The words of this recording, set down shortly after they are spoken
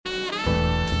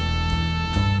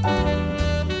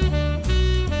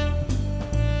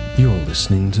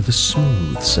listening to the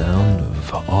smooth sound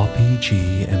of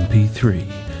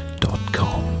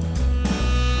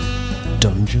RPGMP3.com.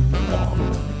 Dungeon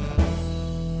On.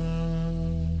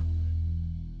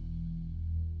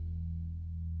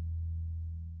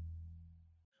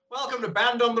 Welcome to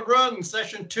Band on the Run,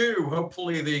 Session 2,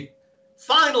 hopefully the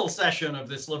final session of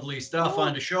this lovely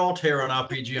Starfinder short here on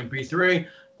RPGMP3.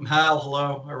 I'm Hal,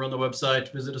 hello, I run the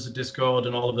website, visit us at Discord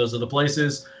and all of those other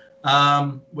places.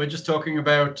 We're just talking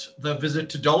about the visit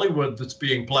to Dollywood that's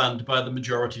being planned by the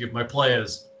majority of my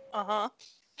players. Uh-huh.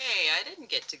 Hey, I didn't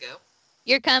get to go.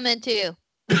 You're coming too.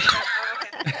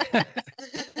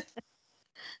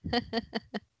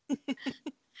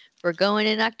 We're going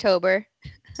in October.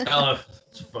 Oh,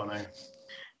 it's funny.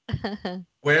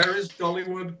 Where is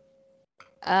Dollywood?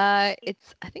 I think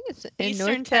it's in Eastern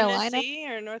North Carolina. Tennessee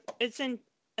or North. I think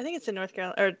it's in North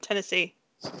Carolina or Tennessee.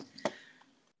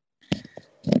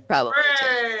 Probably.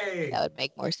 Hooray! That would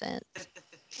make more sense.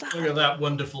 Look at that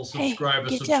wonderful subscriber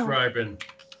get down. subscribing.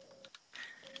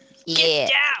 Yeah,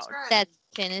 down. that's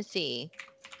Tennessee.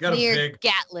 Got a Near pig.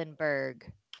 Gatlinburg.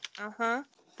 Uh-huh.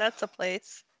 That's a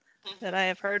place that I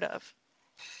have heard of.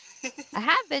 I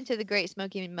have been to the Great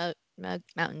Smoky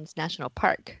Mountains National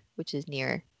Park, which is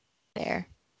near there.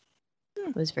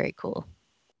 It was very cool.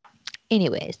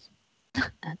 Anyways.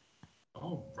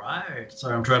 All right.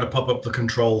 Sorry, I'm trying to pop up the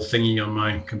control thingy on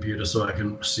my computer so I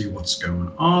can see what's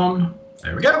going on.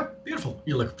 There we go. Beautiful.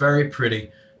 You look very pretty.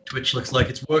 Twitch looks like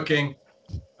it's working.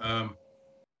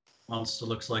 Monster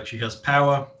looks like she has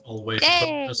power. Always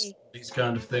focus, these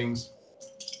kind of things.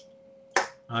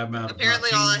 I'm out Apparently,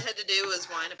 of my all I team. had to do was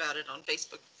whine about it on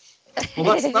Facebook.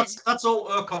 Well, that's all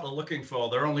Urquhart are looking for.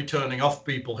 They're only turning off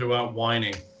people who aren't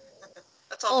whining.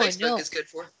 That's all Oh, Facebook no. is good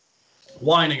for.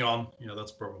 Whining on,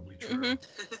 that's probably true.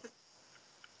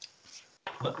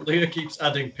 Leah keeps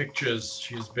adding pictures.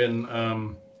 She's been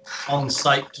on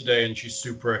site today and she's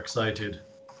super excited.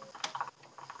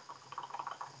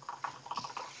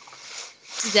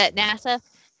 Is that NASA?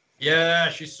 Yeah,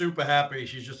 she's super happy.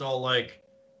 She's just all like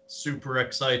super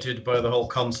excited by the whole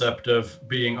concept of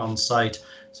being on site.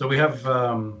 So we have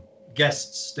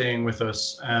guests staying with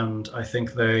us, and I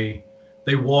think they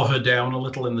wore her down a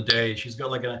little in the day. She's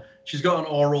got an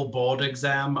oral board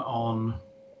exam on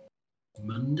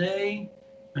Monday,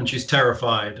 and she's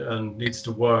terrified and needs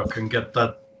to work and get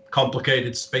that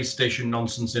complicated space station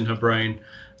nonsense in her brain.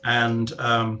 And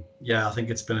I think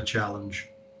it's been a challenge.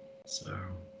 So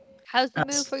How's the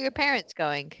move for your parents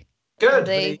going? good.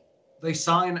 They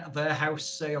sign their house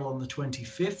sale on the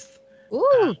 25th.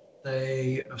 Ooh.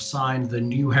 They have signed the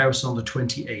new house on the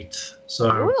 28th.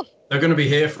 So Ooh. they're going to be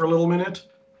here for a little minute.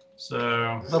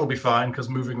 So that'll be fine, because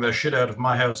moving their shit out of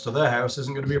my house to their house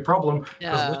isn't going to be a problem.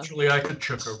 Because No. literally I could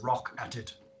chuck a rock at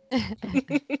it.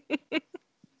 Very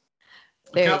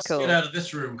I can't see cool. it out of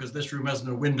this room because this room has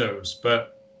no windows.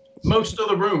 But most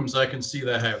other rooms I can see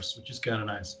their house, which is kind of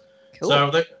nice. Cool.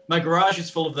 So my garage is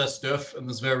full of their stuff, and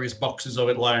there's various boxes of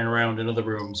it lying around in other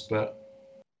rooms, but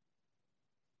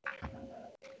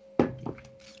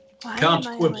Why Can't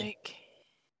am I quibble. like...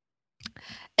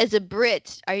 As a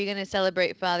Brit, are you going to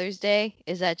celebrate Father's Day?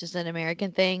 Is that just an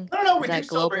American thing? No, we Is do that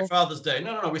celebrate global? Father's Day.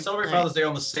 No, we celebrate Right. Father's Day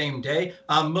on the same day.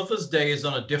 Our Mother's Day is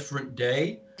on a different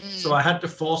day, so I had to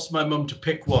force my mum to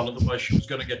pick one, otherwise she was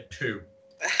going to get two.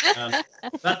 And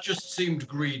that just seemed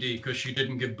greedy because she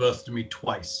didn't give birth to me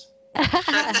twice.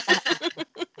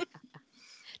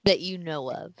 That you know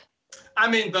of. I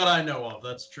mean, that I know of.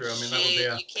 That's true. I mean, that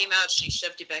would be You came out, she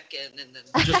shoved you back in, and then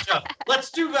just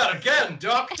let's do that again,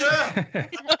 Doctor.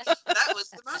 that was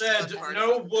the most Said fun part.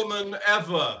 no woman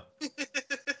ever.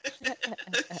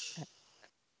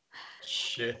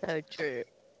 Shit. So true.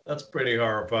 That's pretty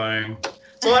horrifying.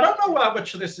 So I don't know how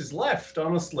much of this is left,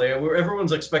 honestly.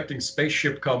 Everyone's expecting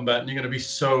spaceship combat, and you're going to be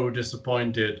so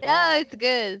disappointed. No, it's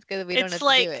good. It's good that we don't It's have to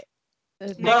like- do it.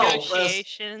 There's Well,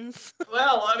 Negotiations.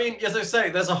 Well, I mean, as I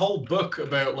say, there's a whole book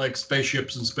about like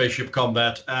spaceships and spaceship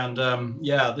combat, and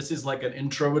this is like an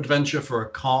intro adventure for a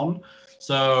con.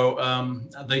 So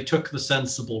they took the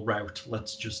sensible route,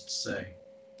 let's just say.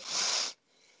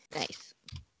 Nice.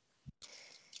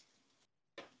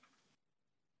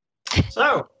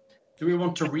 So, do we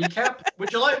want to recap?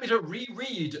 Would you like me to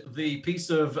reread the piece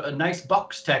of nice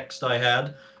box text I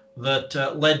had that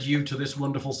led you to this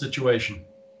wonderful situation?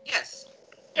 Yes.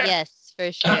 Yes,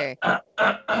 for sure.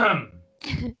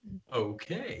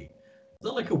 Okay. Is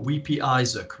that like a weepy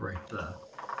Isaac right there?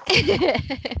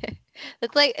 It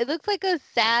looks like a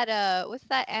sad what's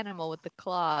that animal with the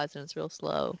claws and it's real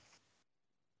slow?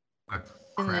 A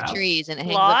In the crab? trees and it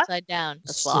hangs Sloth? upside down.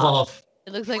 A sloth. Sloth.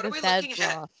 It looks like What are a we sad looking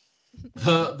at? sloth.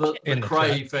 The In the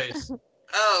cryy chat. face.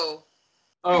 Oh,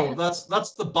 Oh,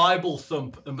 that's the Bible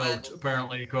thump emote, Bible.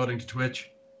 apparently, according to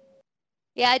Twitch.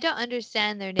 Yeah, I don't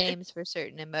understand their names for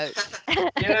certain emotes.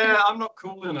 Yeah, I'm not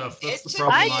cool enough. That's It the took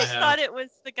problem I I just have. thought it was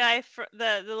the guy for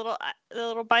the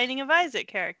little Binding of Isaac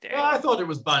character. Yeah, I thought it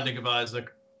was Binding of Isaac.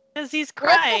 Because he's What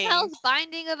the crying. hell's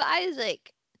Binding of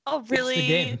Isaac? Oh, really?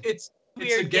 game. It's a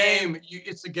Weird game.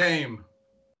 It's a game.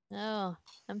 Oh,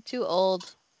 I'm too old.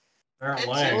 It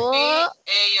Apparently. took me Whoa.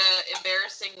 a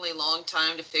embarrassingly long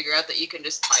time to figure out that you can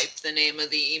just type the name of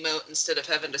the emote instead of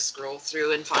having to scroll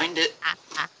through and find it.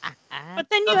 But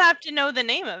then you have to know the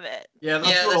name of it. Yeah, that's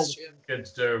Yeah, what all that's the true.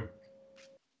 kids do.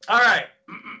 All right.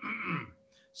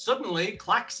 Suddenly,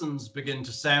 klaxons begin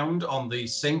to sound on the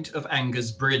Saint of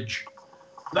Anger's bridge.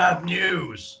 Bad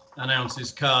news,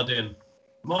 announces Cardin.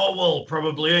 Morwell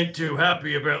probably ain't too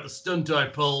happy about the stunt I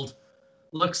pulled.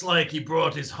 Looks like he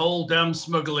brought his whole damn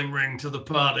smuggling ring to the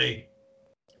party.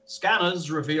 Scanners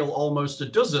reveal almost a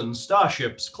dozen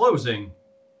starships closing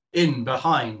in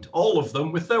behind, all of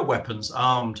them with their weapons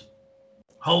armed.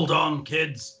 Hold on,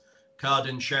 kids,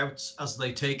 Cardin shouts as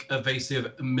they take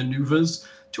evasive maneuvers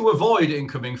to avoid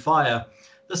incoming fire.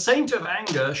 The Saint of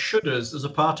Anger shudders as a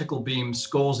particle beam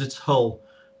scores its hull.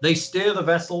 They steer the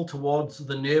vessel towards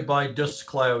the nearby dust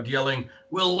cloud, yelling,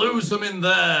 "We'll lose them in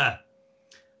there!"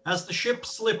 As the ship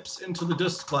slips into the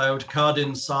dust cloud,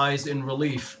 Cardin sighs in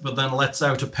relief, but then lets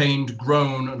out a pained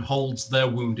groan and holds their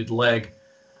wounded leg.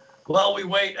 While we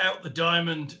wait out the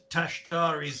diamond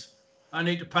Tashtaris, I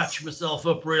need to patch myself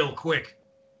up real quick,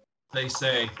 they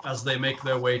say as they make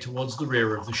their way towards the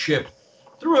rear of the ship.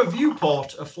 Through a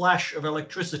viewport, a flash of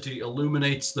electricity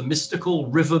illuminates the mystical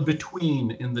river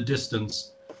between in the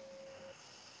distance.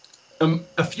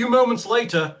 A few moments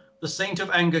later, the Saint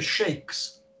of Anger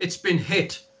shakes. It's been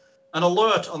hit. An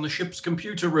alert on the ship's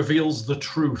computer reveals the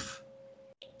truth.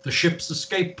 The ship's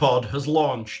escape pod has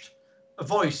launched. A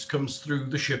voice comes through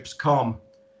the ship's comm.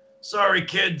 Sorry,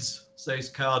 kids, says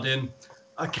Cardin.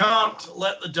 I can't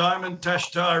let the Diamond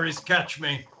Tashtaris catch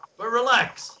me. But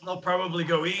relax, they'll probably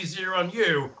go easier on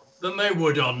you than they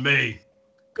would on me.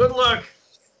 Good luck.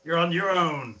 You're on your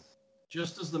own.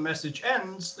 Just as the message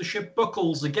ends, the ship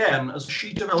buckles again as a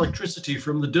sheet of electricity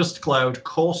from the dust cloud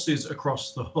courses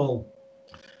across the hull,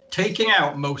 taking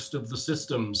out most of the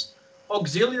systems.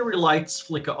 Auxiliary lights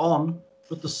flicker on,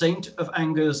 but the Saint of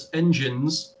Anger's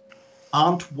engines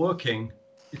aren't working.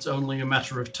 It's only a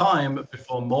matter of time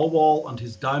before Morwall and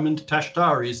his Diamond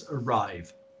Tashtaris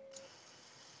arrive.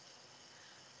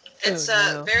 It's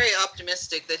no. very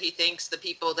optimistic that he thinks the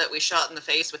people that we shot in the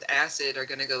face with acid are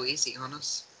going to go easy on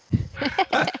us.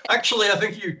 Actually, I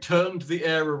think you turned the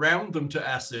air around them to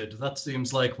acid. That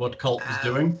seems like what Colt was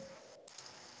doing.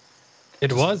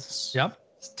 It was. Yep.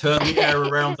 Turn the air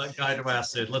around that guy to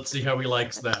acid. Let's see how he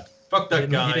likes that. Fuck that He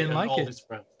guy didn't and like all it. his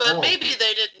friends. But Oh, maybe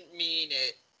they didn't mean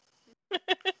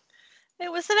it.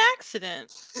 It was an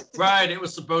accident. right, it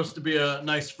was supposed to be a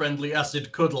nice, friendly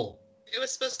acid cuddle. It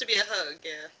was supposed to be a hug,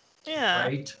 yeah. Yeah.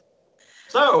 Right.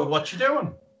 So, what you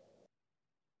doing?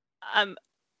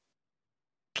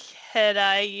 Could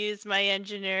I use my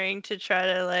engineering to try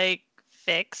to like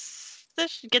fix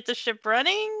get the ship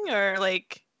running, or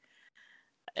like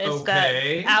is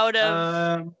Okay. that out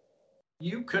of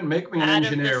You can make me an out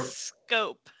engineer. of the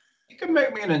scope? You can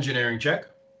make me an engineering check.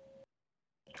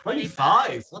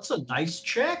 25. That's a nice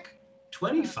check.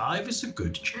 25 is a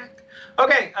good check.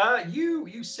 Okay,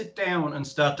 you sit down and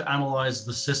start to analyze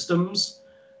the systems.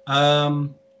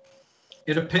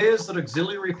 It appears that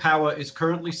auxiliary power is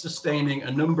currently sustaining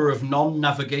a number of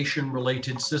non-navigation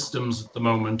related systems at the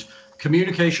moment.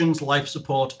 Communications, life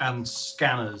support, and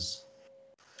scanners.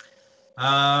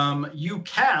 You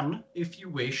can, if you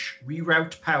wish,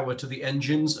 reroute power to the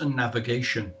engines and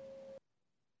navigation.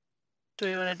 Do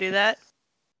we want to do that?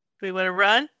 Do we want to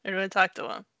run, or do we want to talk to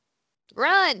him?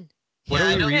 Run! What Yeah, are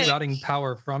I we don't think- rerouting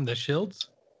power from? The shields?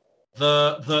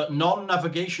 The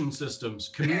non-navigation systems,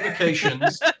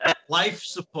 communications, life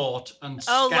support, and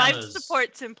Oh, life scanners.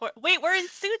 support's important. Wait, we're in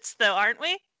suits though, aren't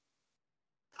we?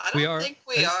 I We don't are- think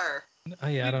we are. Oh,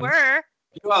 yeah, I We don't. were.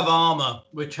 You have armor,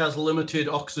 which has limited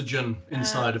oxygen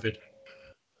inside of it.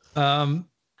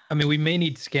 I mean, we may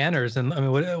need scanners, and I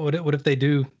mean, what if they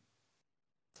do?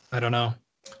 I don't know.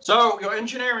 So your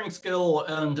engineering skill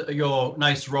and your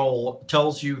nice roll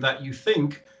tells you that you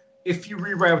think if you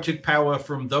rerouted power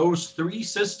from those three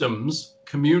systems,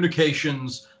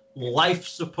 communications, life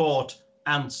support,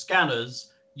 and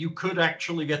scanners, you could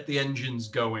actually get the engines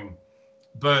going.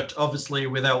 But obviously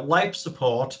without life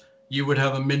support, you would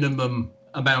have a minimum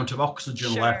amount of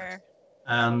oxygen left.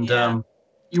 And Yeah.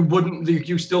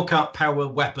 you still can't power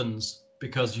weapons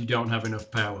because you don't have enough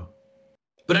power.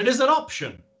 But it is an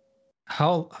option.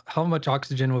 How much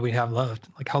oxygen would we have left?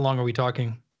 Like, how long are we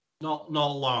talking? Not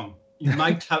long. You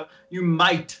might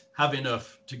have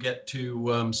enough to get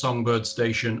to Songbird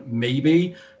Station,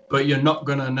 maybe, but you're not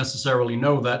going to necessarily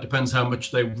know that. Depends how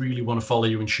much they really want to follow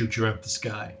you and shoot you out the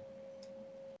sky.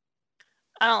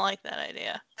 I don't like that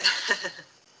idea.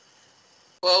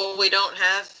 Well, we don't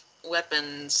have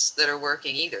weapons that are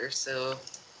working either, so.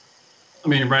 I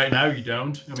mean, right now you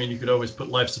don't. I mean, you could always put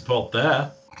life support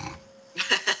there.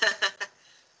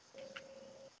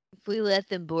 If we let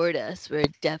them board us, we're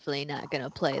definitely not gonna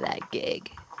play that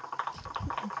gig.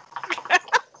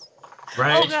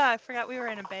 Right? Oh god, I forgot we were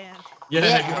in a band.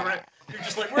 Yeah. You're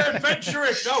just like, we're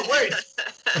adventuring. No, wait.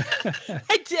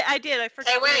 I did. I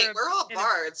forgot. Hey, wait, we we're all in a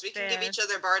bards. We can give band. each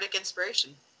other bardic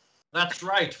inspiration. That's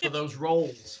right, for those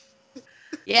rolls.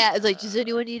 Yeah, it's like, does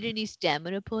anyone need any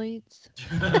stamina points?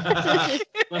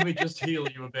 Let me just heal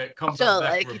you a bit. Combat Felt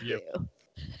back like rub it you. do.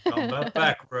 Combat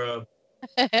back rub.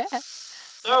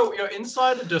 So you're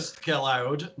inside a dust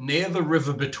cloud near the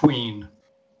river between,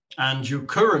 and you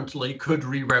currently could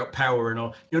reroute power and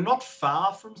all. You're not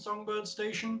far from Songbird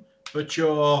Station, but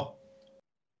you're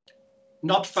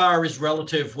not far is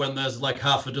relative when there's like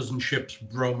half a dozen ships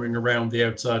roaming around the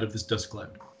outside of this dust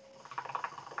cloud.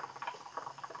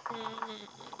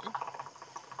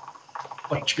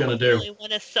 What you gonna I do? really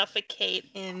want to suffocate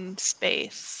in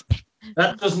space.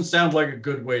 That doesn't sound like a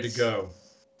good way to go.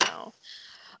 No.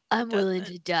 I'm willing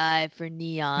Doesn't. to die for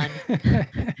Neon.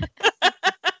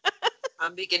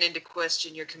 I'm beginning to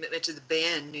question your commitment to the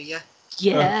band, Nuya.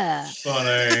 Yeah.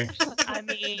 Funny. I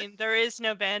mean, there is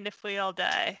no band if we all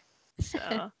die.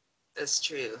 So That's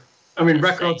true. I mean, Just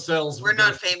record saying. sales. We're would go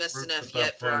not through the famous roof enough at that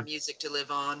yet for our point. music to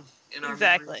live on in our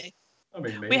exactly. I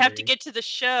mean, maybe. We have to get to the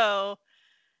show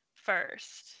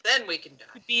first memories. Then we can to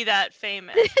die. be that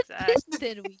famous. Zach.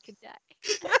 Then we can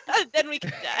die. Then we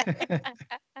can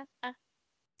die.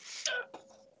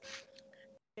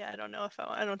 Yeah, I don't know if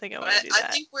I don't think I want to do I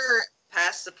that. think we're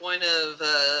past the point of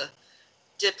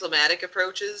diplomatic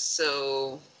approaches,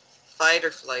 so fight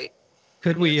or flight.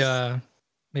 Could we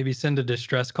maybe send a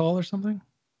distress call or something?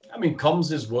 I mean,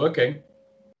 comms is working.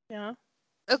 Yeah.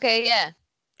 Okay, yeah.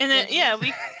 And then Yeah.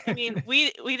 I mean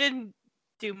we didn't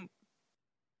do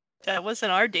that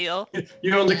wasn't our deal.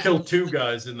 You only killed 2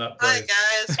 guys in that Hi, place.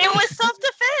 guys. It was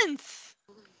self-defense.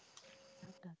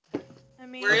 I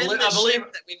mean, We're in the I believe-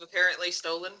 ship that we've apparently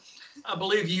stolen. I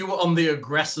believe you were on the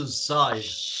aggressor's side.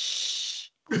 shh.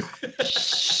 But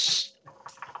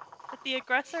the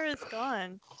aggressor is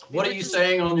gone. What are you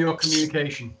saying on your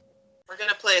communication? We're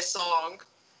gonna play a song.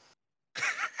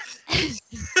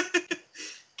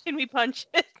 Can we punch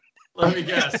it? Let me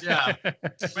guess. Yeah,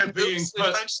 we're being Oops, we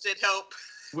punched it. Help.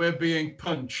 we're being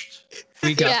punched.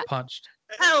 We got Yeah. punched.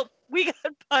 Help! We got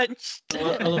punched.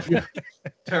 I love your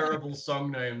terrible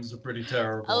song names. Are pretty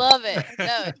terrible. I love it.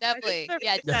 No, definitely. they're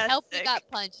Yeah, just help we fantastic.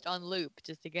 got punched on loop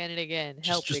just again and again.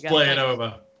 Help we Just got play it punched.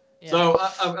 over. Yeah. So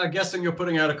I'm guessing you're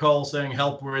putting out a call saying,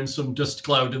 "Help! We're in some dust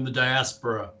cloud in the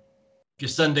diaspora." You're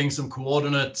sending some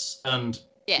coordinates and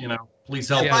Yeah. you know, please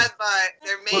help Yeah. us. Bye.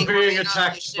 There may We're or may being not be a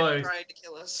attacked ship by trying to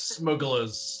kill us.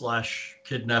 Smugglers /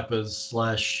 kidnappers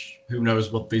 / who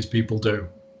knows what these people do.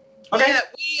 Okay. Yeah,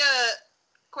 we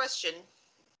question,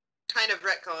 kind of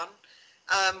retcon.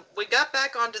 We got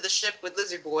back onto the ship with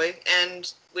Lizard Boy,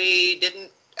 and we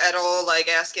didn't at all like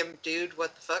ask him, dude,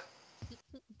 what the fuck?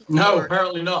 No, Or-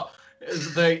 apparently not.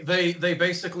 They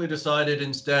basically decided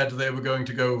instead they were going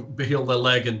to go heal their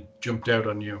leg and jumped out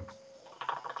on you.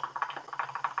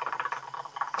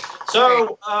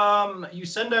 So you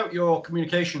send out your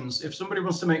communications. If somebody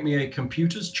wants to make me a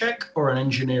computers check or an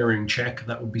engineering check,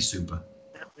 that would be super.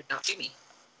 That would not be me.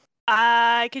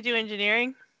 I could do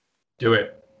engineering. Do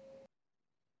it.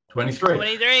 23.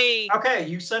 23. Okay,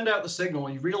 you send out the signal.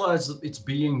 You realize that it's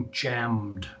being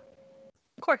jammed.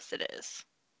 Of course it is.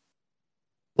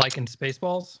 Like in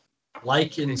Spaceballs?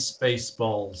 Like in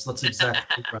Spaceballs. That's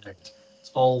exactly right.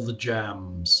 It's all the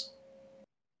jams.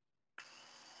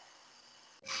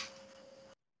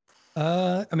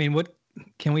 I mean, what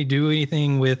can we do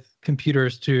anything with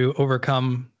computers to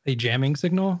overcome a jamming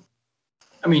signal?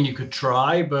 I mean, you could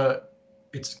try, but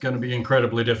it's going to be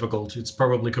incredibly difficult. It's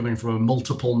probably coming from a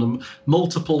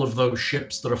multiple of those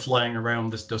ships that are flying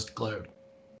around this dust cloud.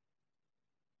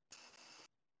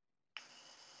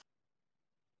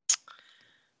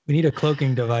 We need a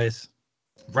cloaking device.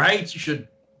 Right? You should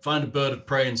find a bird of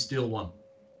prey and steal one.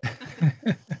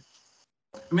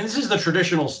 I mean, this is the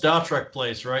traditional Star Trek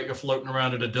place, right? You're floating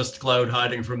around in a dust cloud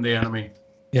hiding from the enemy.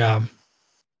 Yeah.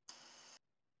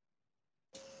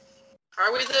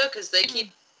 Are we though? Because they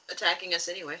keep attacking us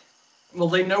anyway. Well,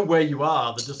 they know where you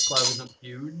are. The dust cloud isn't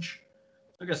huge.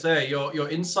 Like I say, you're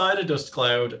inside a dust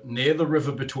cloud near the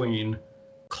river between,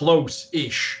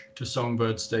 close-ish to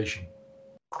Songbird Station.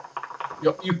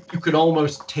 You can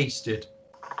almost taste it.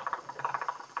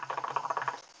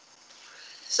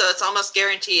 So it's almost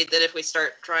guaranteed that if we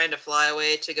start trying to fly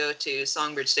away to go to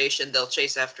Songbird Station, they'll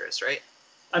chase after us, right?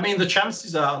 I mean, the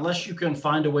chances are, unless you can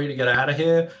find a way to get out of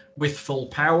here with full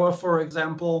power, for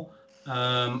example,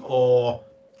 or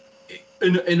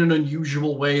in an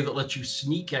unusual way that lets you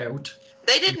sneak out.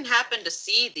 They didn't happen to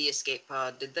see the escape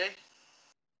pod, did they?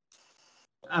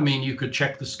 I mean, you could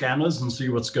check the scanners and see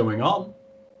what's going on,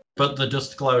 but the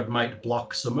dust cloud might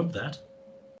block some of that.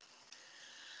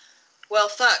 Well,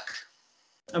 fuck.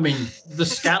 I mean, the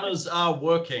scanners are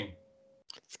working.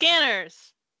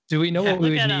 Scanners. Do we know Yeah, what we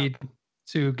look would at 'em. need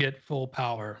to get full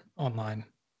power online?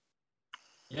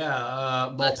 Yeah,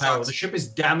 more That power. sounds- The ship is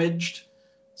damaged,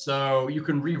 so you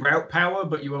can reroute power,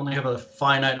 but you only have a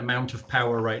finite amount of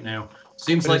power right now.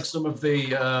 Seems But like it's- some of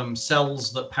the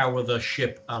cells that power the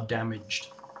ship are damaged.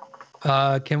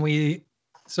 Can we?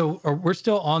 So we're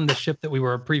still on the ship that we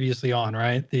were previously on,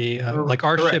 right? The like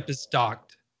our Correct. ship is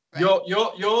docked. Right.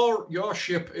 Your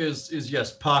ship is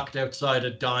yes parked outside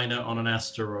a diner on an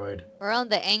asteroid. We're on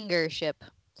the Anger ship.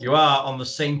 You are on the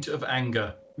Saint of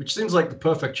Anger, which seems like the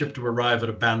perfect ship to arrive at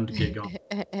a band gig on.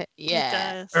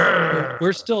 Yeah. It does.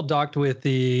 We're still docked with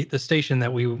the station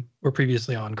that we were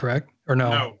previously on, correct? Or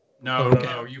no? No, Okay.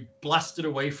 no. You blasted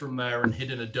away from there and hid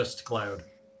in a dust cloud.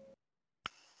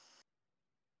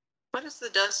 What is the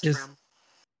dust Is- from?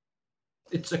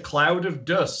 It's a cloud of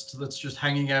dust that's just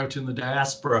hanging out in the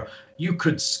diaspora. You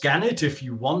could scan it if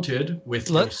you wanted with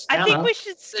your Let- scanner. I think we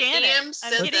should The scan DM it.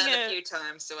 said I'm getting that a a, few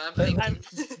times, so I'm Let-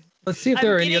 thinking. Let's see if I'm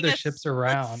there are any getting other a ships let's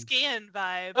around. scan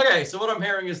vibe. Okay, so what I'm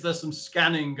hearing is there's some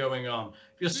scanning going on.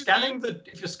 If you're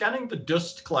Mm-hmm. scanning the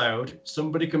dust cloud,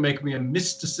 somebody can make me a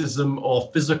mysticism or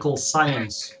physical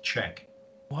science check.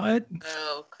 What?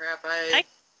 Oh crap! I- I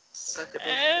suck at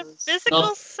both those. Physical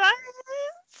Not- science.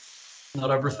 Not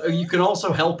everything. You can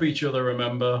also help each other,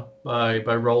 remember, by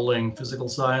rolling physical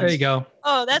science. There you go.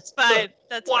 Oh, that's fine.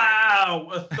 That's fine. Wow,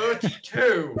 a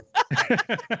 32.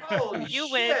 Holy You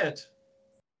win. shit.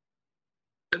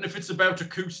 And if it's about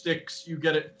acoustics, you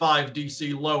get it 5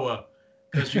 DC lower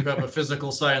because you have a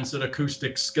physical science and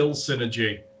acoustics skill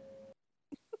synergy.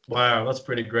 Wow, that's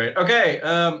pretty great. Okay,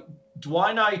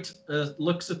 Dwight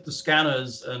looks at the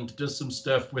scanners and does some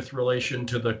stuff with relation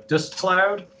to the dust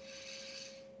cloud.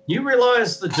 You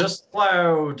realize the dust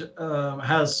cloud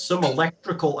has some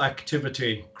electrical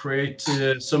activity, creates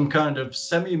some kind of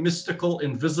semi-mystical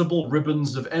invisible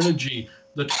ribbons of energy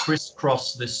that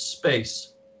crisscross this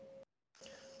space.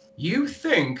 You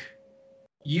think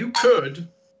you could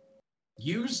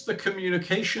use the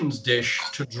communications dish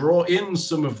to draw in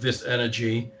some of this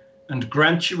energy and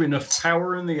grant you enough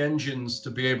power in the engines to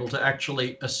be able to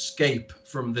actually escape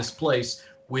from this place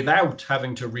without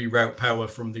having to reroute power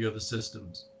from the other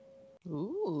systems.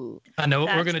 Ooh. I know what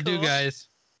we're That's gonna do, cool. guys.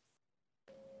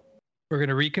 We're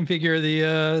gonna reconfigure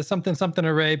the something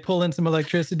array, pull in some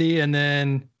electricity, and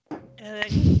then And then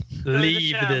to the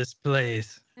leave show. this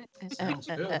place. Sounds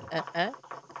good.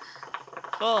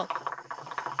 cool.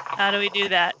 How do we do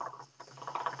that?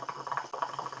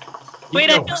 You Wait,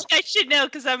 I know- feel like I should know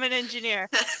because I'm an engineer.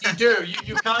 You do.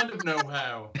 You kind of know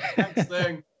how. Next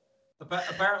thing.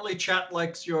 Apparently, chat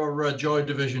likes your Joy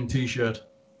Division T-shirt.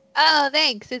 Oh,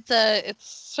 thanks. It's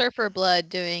Surfer Blood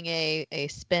doing a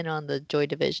spin on the Joy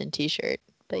Division T-shirt.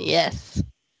 But yes,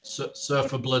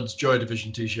 Surfer Blood's Joy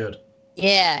Division T-shirt.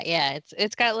 yeah.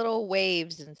 It's got little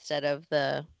waves instead of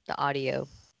the audio.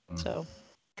 So,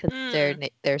 because they're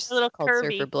A little called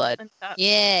Kirby Surfer Blood. on top.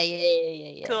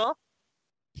 Yeah. Cool.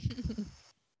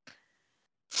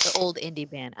 The old indie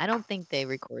band. I don't think they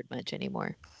record much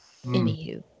anymore. Mm.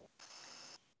 Anywho,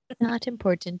 not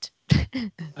important.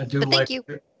 I do But like. thank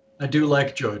you. I do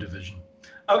like Joy Division.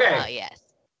 Okay, Oh yes.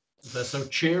 they're so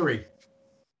cheery.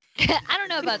 I don't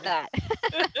know about that.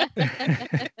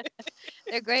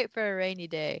 They're great for a rainy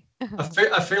day.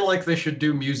 I feel like they should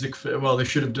do music for. Well, they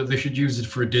should use it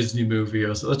for a Disney movie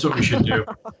or so. That's what we should do.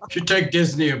 Should take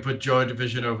Disney and put Joy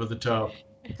Division over the top.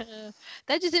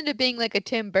 That just ended up being like a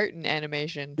Tim Burton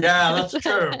animation. Yeah, that's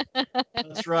true.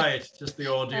 That's right. Just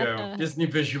the audio. Disney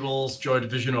visuals, Joy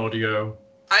Division audio.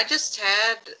 I just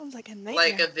had Sounds like a nightmare.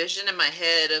 like a vision in my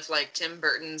head of like Tim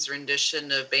Burton's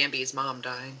rendition of Bambi's mom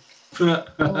dying. Oh,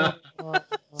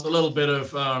 It's a little bit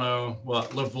of, I don't know,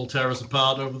 what, Love Will Tear Us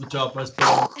Apart over the top, I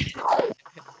suppose.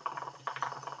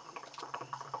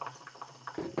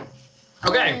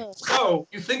 Okay, so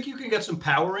you think you can get some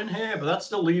power in here, but that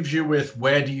still leaves you with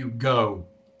where do you go?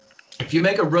 If you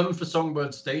make a run for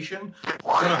Songbird Station,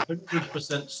 you're not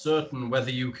 100% certain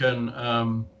whether you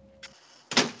can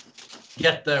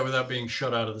get there without being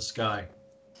shot out of the sky.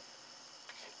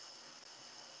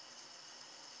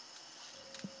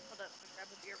 Hold up, I'll grab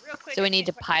a beer real quick. So we need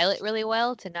to pilot really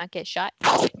well to not get shot.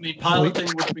 I mean, piloting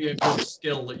would be a good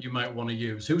skill that you might want to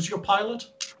use. Who's your pilot?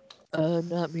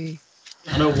 Not me.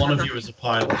 I know one of you is a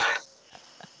pilot.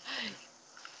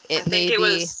 It I may think it be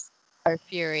was. our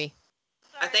Fury.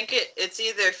 I think it's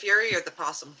either Fury or the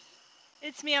Possum.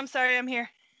 It's me. I'm sorry. I'm here.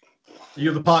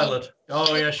 You're the pilot. Oh,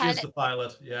 She's yeah, the she's pilot. the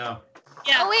pilot. Yeah.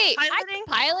 Yeah. Oh wait, piloting.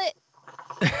 I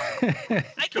pilot.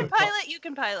 I can pilot. You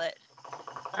can pilot.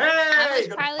 How Hey! much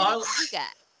Got a piloting pilot. you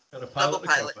got? Got a pilot. Double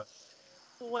pilot.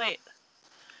 Wait.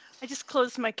 I just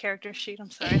closed my character sheet.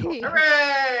 I'm sorry.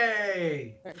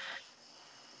 Hooray!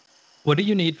 What do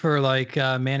you need for like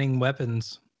manning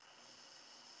weapons?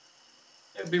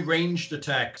 It'd be ranged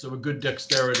attack, so a good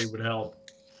dexterity would help.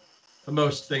 For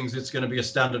most things, it's going to be a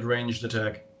standard ranged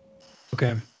attack.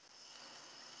 Okay.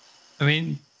 I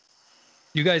mean,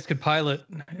 you guys could pilot,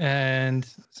 and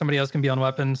somebody else can be on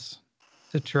weapons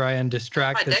to try and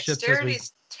distract My the ships. As we...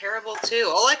 dexterity's terrible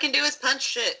too. All I can do is punch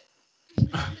shit.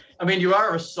 I mean, you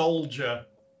are a soldier.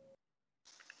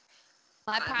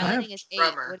 My I piloting have is 8.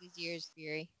 drummer. What is yours,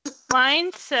 Fury?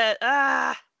 Mine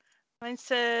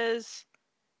says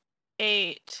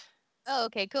 8. Oh,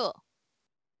 okay, cool.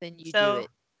 Then you So do it.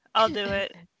 I'll do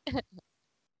it.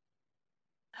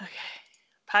 Okay.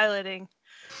 Piloting.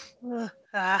 Oh,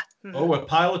 we're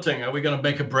piloting. Are we going to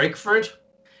make a break for it?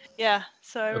 Yeah.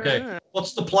 So I Okay.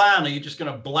 What's the plan? Are you just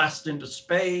going to blast into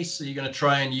space? Are you going to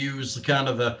try and use the kind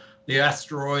of the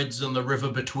asteroids and the river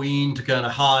between to kind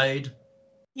of hide?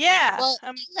 Yeah. Well,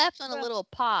 um, he left on a little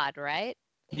pod, right?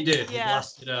 He did. He Yeah.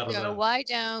 blasted out of So there. why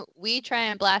don't we try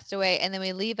and blast away, and then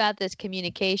we leave out this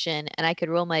communication, and I could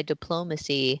roll my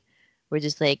diplomacy. We're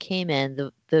just like, hey man,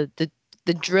 the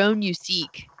drone you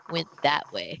seek went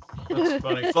that way. That's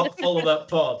funny. Follow that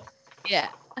pod. Yeah.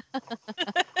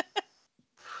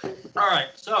 All right.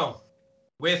 So,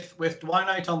 with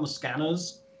Dwight on the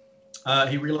scanners,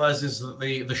 he realizes that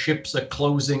the ships are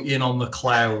closing in on the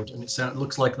cloud, and it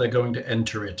looks like they're going to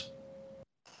enter it.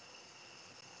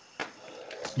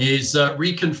 He's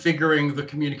reconfiguring the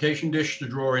communication dish to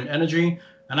draw in energy,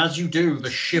 and as you do,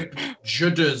 the ship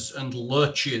judders and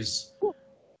lurches.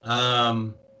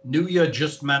 Nuya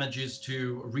just manages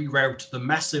to reroute the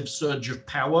massive surge of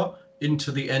power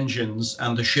into the engines,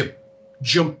 and the ship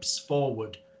jumps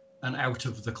forward and out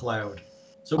of the cloud.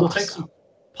 So we'll take some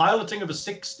piloting of a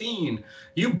 16.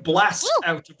 You blast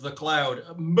out of the cloud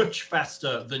much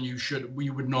faster than you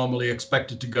would normally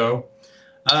expect it to go.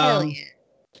 Hell yeah.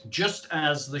 Just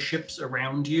as the ships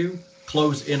around you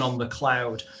close in on the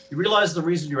cloud, you realize the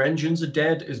reason your engines are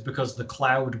dead is because the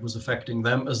cloud was affecting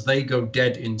them as they go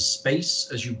dead in space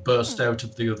as you burst out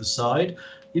of the other side.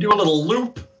 You do a little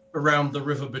loop around the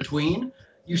river between.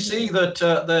 You see that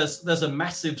there's a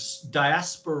massive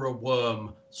diaspora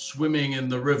worm swimming in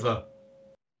the river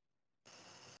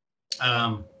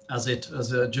as it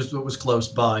just was close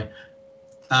by.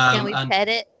 Can we pet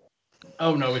it?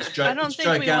 Oh no, it's I don't it's think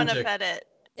we want gigantic. to pet it.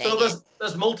 So Dang it.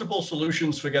 there's multiple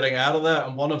solutions for getting out of there,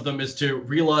 and one of them is to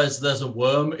realize there's a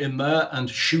worm in there and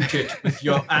shoot it with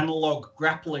your analog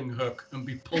grappling hook and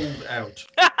be pulled out,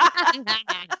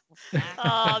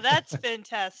 Oh, that's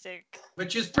fantastic.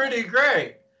 which is pretty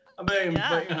great. I mean, Yeah.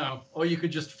 but, you know, or you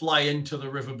could just fly into the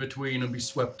river between and be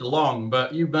swept along,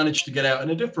 but you managed to get out in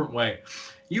a different way.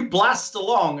 You blast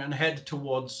along and head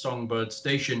towards Songbird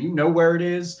Station. You know where it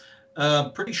is.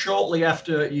 Pretty shortly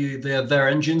after their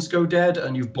engines go dead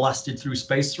and you've blasted through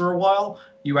space for a while,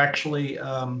 you actually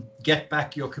get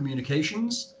back your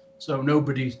communications. So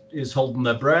nobody is holding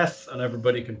their breath and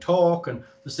everybody can talk and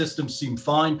the systems seem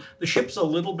fine. The ship's a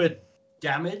little bit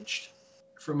damaged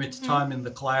from its time in the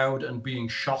cloud and being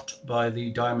shot by the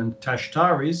Diamond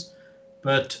Tashtaris,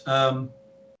 but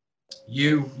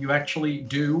you actually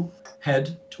do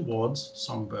head towards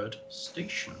Songbird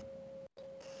Station.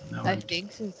 Now I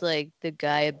think since like the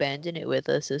guy abandoned it with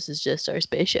us, this is just our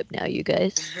spaceship now, you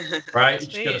guys. right, you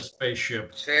just got a Sweet.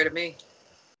 spaceship. Fair to me.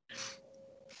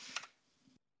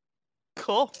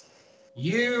 Cool.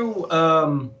 You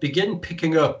begin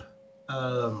picking up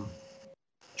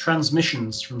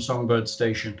transmissions from Songbird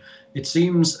Station. It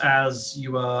seems as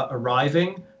you are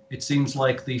arriving, it seems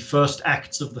like the first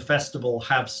acts of the festival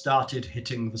have started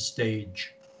hitting the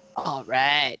stage. All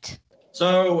right.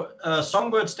 So,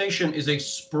 Songbird Station is a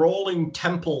sprawling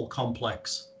temple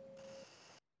complex.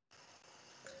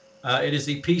 It is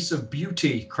a piece of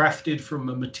beauty crafted from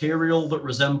a material that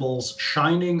resembles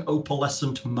shining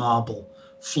opalescent marble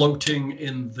floating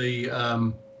in the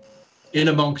in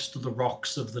amongst the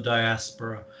rocks of the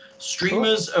diaspora.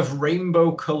 Streamers of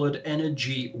rainbow-colored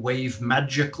energy wave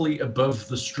magically above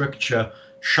the structure,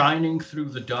 shining through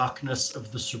the darkness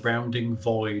of the surrounding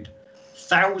void.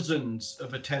 Thousands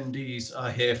of attendees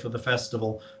are here for the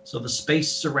festival, so the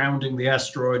space surrounding the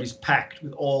asteroid is packed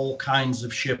with all kinds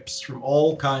of ships from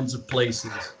all kinds of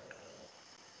places.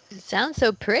 It sounds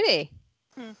so pretty.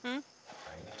 Mm-hmm.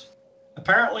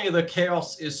 Apparently, the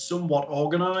chaos is somewhat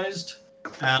organized,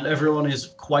 and everyone is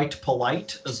quite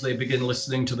polite as they begin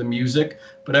listening to the music,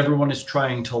 but everyone is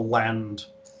trying to land.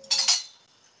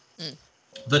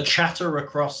 The chatter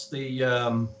across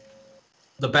the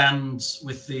bands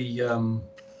with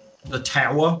the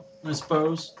tower, I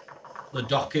suppose, the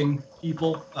docking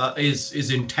people,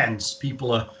 is intense.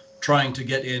 People are trying to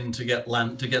get in to get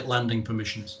landing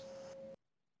permissions.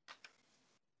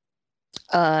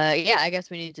 Yeah, I guess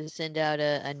we need to send out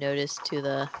a notice to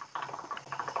the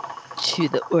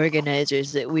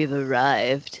organizers that we've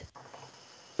arrived.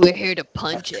 We're here to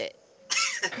punch it.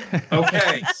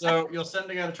 Okay, so you're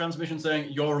sending out a transmission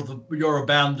saying you're a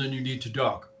band and you need to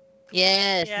dock.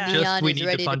 Yes, Yeah. Just Neon we is need to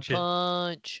ready punch to it.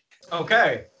 punch.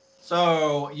 Okay,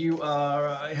 so you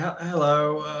are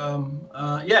hello.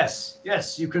 Yes,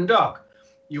 you can dock.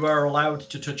 You are allowed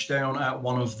to touch down at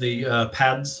one of the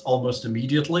pads almost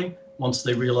immediately once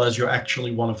they realize you're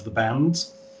actually one of the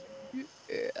bands.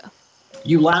 Yeah.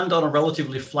 You land on a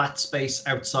relatively flat space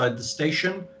outside the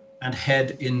station and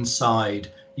head inside.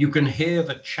 You can hear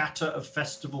the chatter of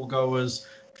festival goers,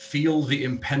 feel the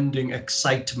impending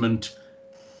excitement.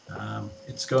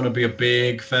 It's going to be a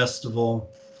big festival.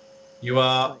 You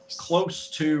are close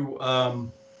to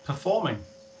performing.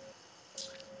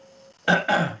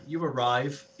 You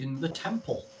arrive in the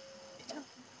temple.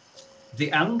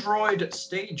 The android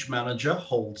stage manager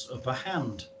holds up a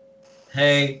hand.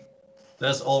 Hey,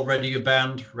 there's already a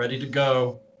band ready to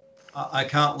go. I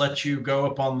can't let you go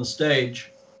up on the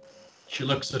stage. She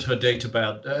looks at her data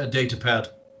pad.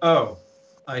 Oh,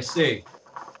 I see.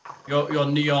 You're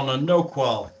Neon and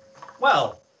No-Qual.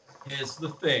 Well, here's the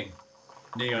thing,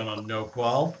 Neon and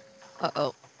No-Qual.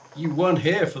 Uh-oh. You weren't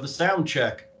here for the sound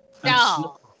check. And,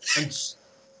 No.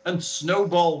 and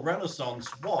Snowball Renaissance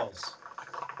was.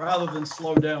 Rather than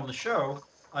slow down the show,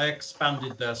 I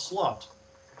expanded their slot.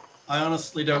 I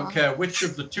honestly don't care which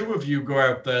of the two of you go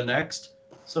out there next,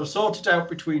 so sort it out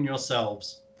between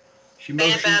yourselves.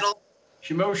 Band battle.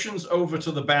 She motions over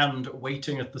to the band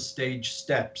waiting at the stage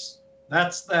steps.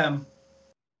 That's them.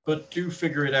 But do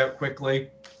figure it out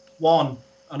quickly. One,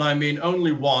 and I mean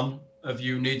only one, of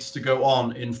you needs to go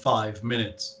on in 5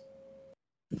 minutes.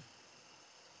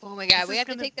 Oh my god, This we is have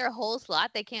to gonna- take their whole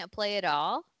slot? They can't play at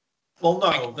all? Well,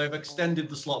 no, they've extended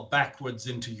the slot backwards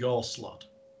into your slot.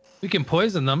 We can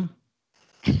poison them.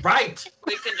 Right!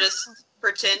 We can just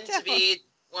pretend to be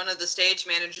one of the stage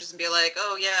managers and be like,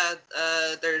 "Oh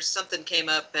yeah, there's something came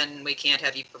up and we can't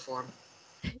have you perform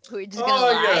We're just gonna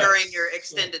Oh, lie. yeah. during your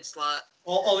extended slot."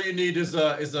 All you need is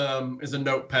a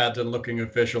notepad and looking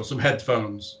official, some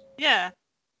headphones. Yeah.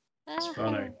 It's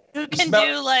funny. Who can Smell-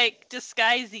 do like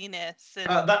disguisiness and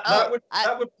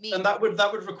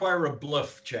That would require a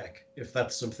bluff check if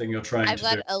that's something you're trying I've to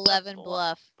got do. 11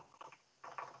 bluff.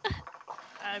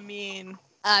 I mean,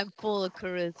 I'm full of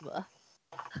charisma.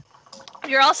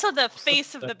 you're also the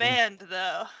face of the band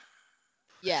though.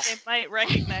 Yeah. They might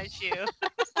recognize you.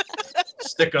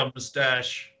 Stick on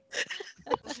mustache.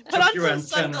 Put on your some antenna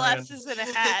sunglasses and a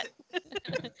hat.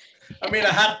 I mean,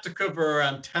 a hat to cover her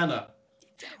antenna.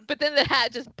 But then the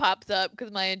hat just pops up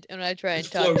because when I try and It's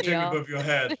talk to floating y'all. above your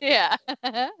head. Yeah.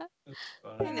 That's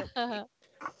funny.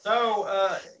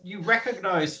 So, you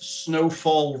recognize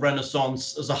Snowfall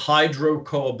Renaissance as a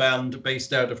hydrocore band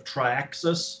based out of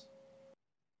Triaxis.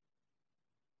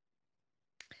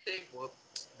 Big whoop.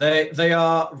 They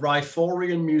are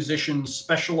Rhyphorian musicians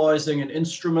specializing in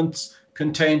instruments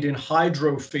contained in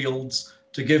hydro fields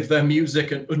to give their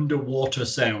music an underwater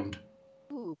sound.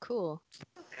 Ooh, cool.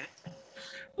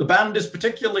 The band is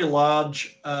particularly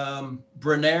large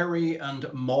Brenneri and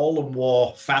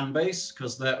War fan base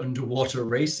because they're underwater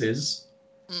races.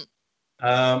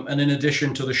 And in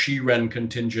addition to the Shiren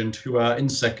contingent, who are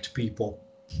insect people,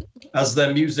 as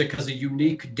their music has a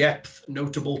unique depth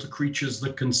notable to creatures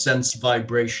that can sense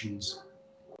vibrations.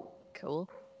 Cool.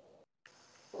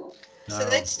 So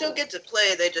they'd still get to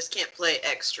play, they just can't play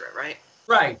extra, right?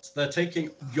 Right, they're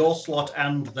taking your slot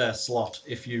and their slot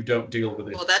if you don't deal with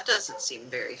it. Well, that doesn't seem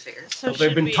very fair. So But they've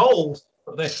should been we- told.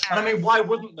 And I mean, why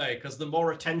wouldn't they? Because the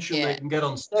more attention they Yeah. can get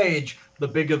on stage, the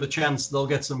bigger the chance they'll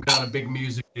get some kind of big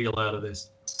music deal out of this.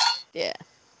 Yeah.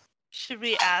 Should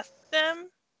we ask them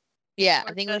Yeah,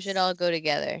 I Or think we should just- all go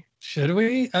together. Should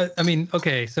we? I mean,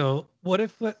 okay. So what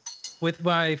if with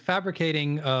my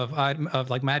fabricating of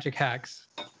like magic hacks,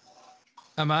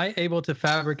 am I able to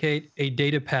fabricate a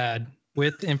data pad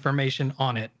with information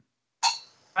on it?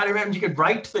 I remember you could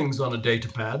write things on a data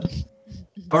pad.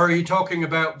 Or are you talking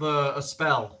about a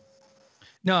spell?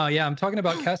 No, yeah, I'm talking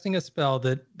about casting a spell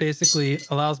that basically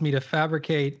allows me to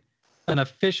fabricate an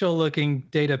official looking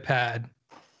data pad.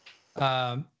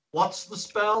 What's the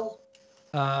spell?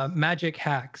 Magic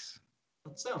hacks.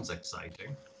 That sounds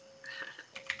exciting.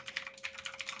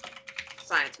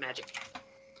 Science magic.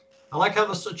 I like how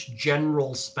there's such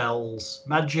general spells.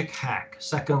 Magic hack,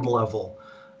 2nd level.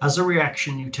 As a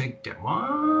reaction, you take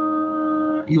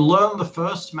what? You learn the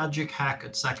first magic hack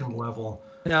at 2nd level.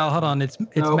 No, hold on. It's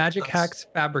No, magic that's- hacks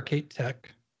fabricate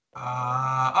tech.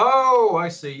 Oh, I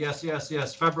see.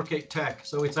 Yes. Fabricate tech.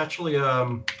 So it's actually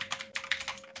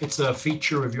it's a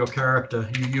feature of your character.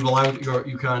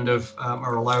 You kind of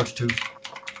are allowed to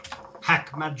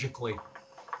hack magically.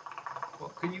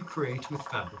 What can you create with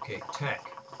fabricate tech?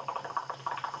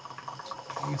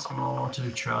 It's more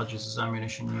to charges as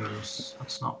ammunition use.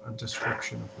 That's not a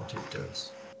description of what it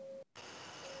does.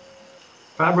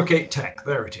 Fabricate tech.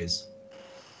 There it is.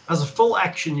 As a full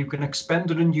action, you can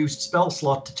expend an unused spell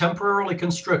slot to temporarily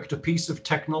construct a piece of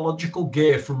technological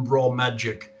gear from raw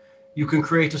magic. You can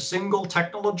create a single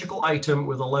technological item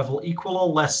with a level equal or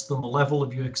less than the level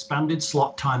of your expanded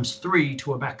slot times 3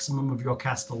 to a maximum of your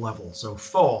caster level, so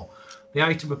 4. The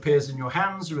item appears in your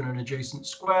hands or in an adjacent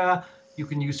square. You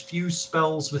can use fuse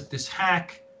spells with this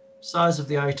hack. Size of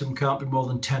the item can't be more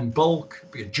than 10 bulk.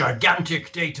 It'd be a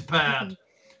gigantic data pad.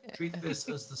 Treat this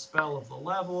as the spell of the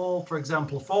level. For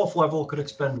example, 4th level could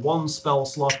expend 1 spell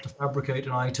slot to fabricate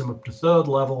an item up to 3rd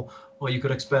level, or you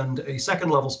could expend a 2nd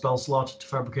level spell slot to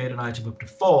fabricate an item up to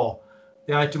 4.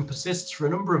 The item persists for a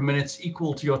number of minutes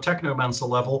equal to your Technomancer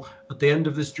level. At the end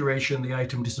of this duration, the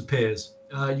item disappears.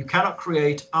 You cannot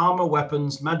create armor,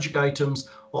 weapons, magic items,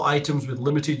 or items with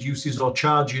limited uses or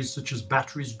charges, such as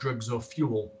batteries, drugs, or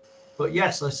fuel. But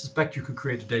yes, I suspect you could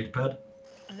create a datapad.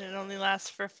 And it only lasts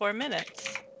for 4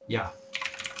 minutes. Yeah.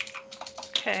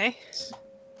 Okay.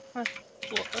 That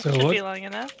So should what- be long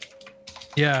enough.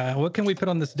 Yeah, what can we put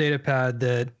on this data pad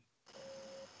that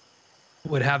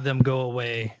would have them go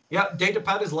away? Yeah,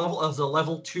 datapad is a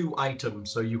level 2 item,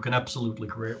 so you can absolutely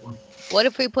create one. What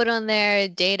if we put on there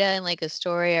data and like a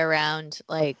story around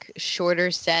like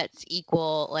shorter sets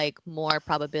equal like more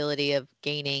probability of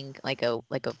gaining like a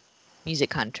music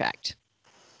contract?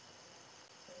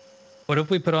 What if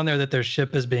we put on there that their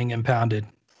ship is being impounded?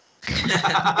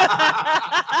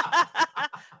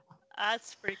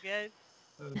 That's pretty good.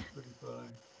 That is pretty funny.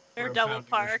 They're We're double pounding the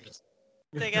parked. shit.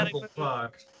 They You're gotta double go-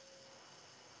 parked.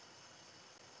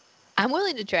 I'm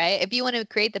willing to try it. If you want to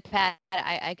create the pad,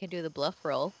 I can do the bluff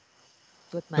roll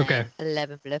with my Okay.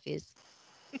 11 bluffies.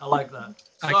 I like that.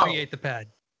 I So, create the pad.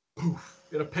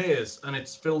 it appears, and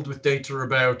it's filled with data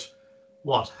about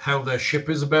what? How their ship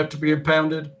is about to be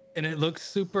impounded? And it looks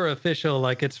super official,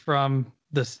 like it's from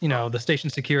the the station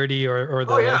security or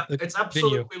the, Oh yeah, the it's venue.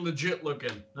 absolutely legit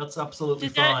looking. That's absolutely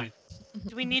Did that- fine.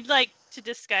 Do we need like to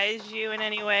disguise you in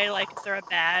any way? Like, is there a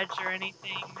badge or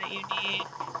anything that you need?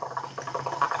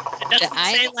 It doesn't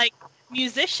I- say like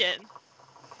musician.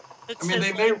 It I mean,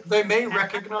 says, they may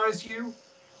recognize you,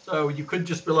 so you could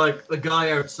just be like the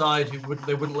guy outside who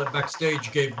they wouldn't let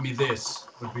backstage gave me this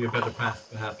would be a better path,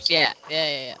 perhaps. Yeah.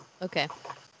 Okay.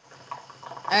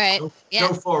 All right. Go, Yeah.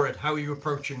 go for it. How are you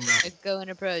approaching that? Let's go and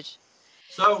approach.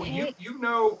 So Hey. you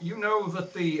know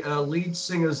that the lead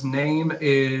singer's name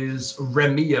is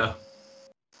Remia.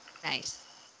 Nice.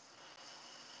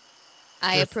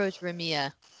 I Yes. approach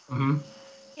Ramia. Hmm.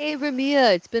 Hey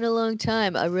Ramia, it's been a long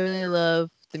time. I really love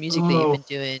the music that Oh. you've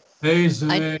been doing. Hey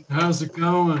Zane, how's it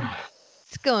going?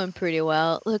 It's going pretty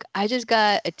well. Look, I just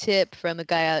got a tip from a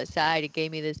guy outside. He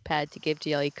gave me this pad to give to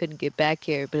y'all. He couldn't get back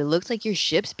here, but it looks like your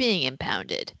ship's being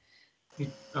impounded.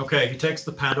 Okay, he takes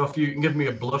the pad off you. You can give me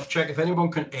a bluff check. If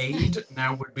anyone can aid,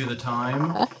 now would be the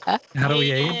time. How do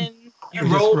we aid? "In." You We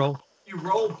just roll, roll. you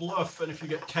roll bluff, and if you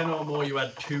get 10 or more, you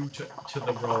add 2 to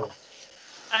the roll.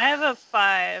 I have a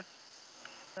 5.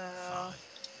 So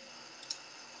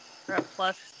we're at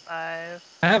 +5.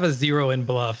 I have a 0 in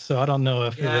bluff, so I don't know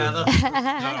if Yeah,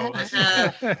 it that's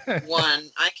no. That's, is.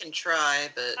 1. I can try,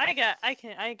 but I got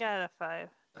a 5.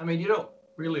 I mean, you don't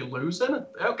really lose in it.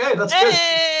 Okay, that's good.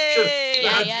 Hey!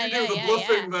 Just, Yeah, you do the yeah,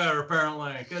 bluffing there,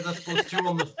 apparently. Okay, that's +2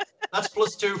 on the. That's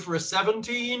 +2 for a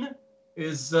 17.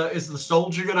 Is the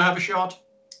soldier gonna have a shot?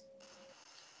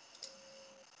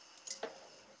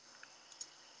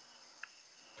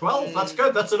 That's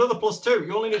good. That's another +2.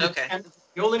 You only need Okay.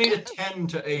 You only need a 10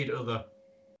 to aid other.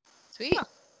 Sweet.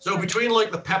 So between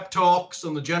like the pep talks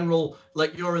and the general,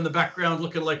 like you're in the background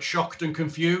looking like shocked and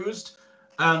confused,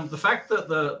 and the fact that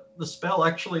the spell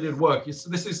actually did work.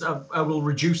 This is I will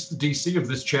reduce the DC of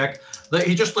this check. That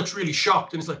he just looks really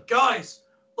shocked and he's like, guys,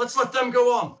 let's let them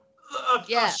go on.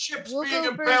 Yeah, Our ship's we'll being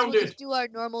go first. We'll impounded. just do our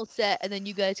normal set, and then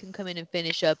you guys can come in and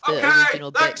finish up the Okay,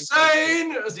 original bit. thanks,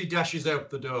 Zane, as he dashes out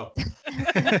the door.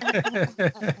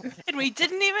 And we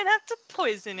didn't even have to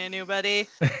poison anybody.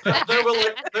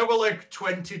 There were like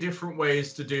 20 different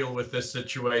ways to deal with this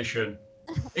situation,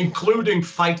 including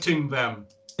fighting them.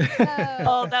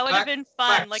 Oh, that would have been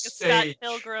fun, like a Scott backstage.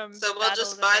 Pilgrim. So we'll Battle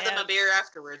just of the buy them a Bands. beer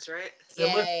afterwards, right?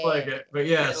 It looks like it, but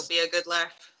yes. It'll be a good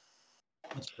laugh.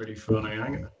 That's pretty funny.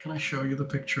 Can I show you the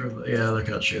picture of it? Yeah, I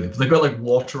can't show you. They've got like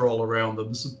water all around them.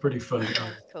 This is pretty funny.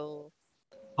 Cool.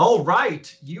 All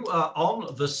right, you are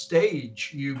on the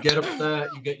stage. You get up there.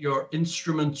 You get your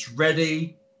instruments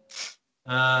ready.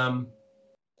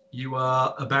 You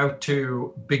are about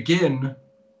to begin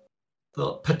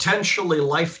the potentially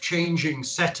life-changing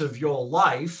set of your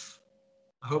life.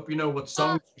 I hope you know what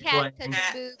song you're Cat playing.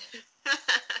 touching boobs.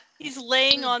 He's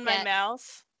laying on my Cat.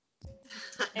 mouse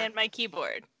and my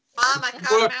keyboard. Mom, I Good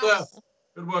caught work a there. mouse.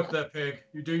 Good work there, Pig.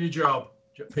 You do your job.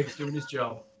 Pig's doing his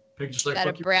job. Pig just like Got a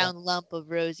fuck you. brown lump of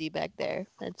Rosie back there.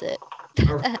 That's it.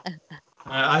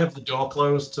 I have the door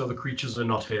closed, so the creatures are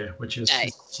not here, which is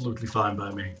Nice. absolutely fine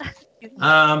by me.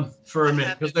 For a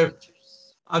minute, because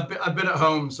I've been at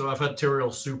home, so I've had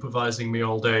Tyrael supervising me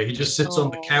all day. He just sits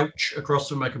on the Oh. couch across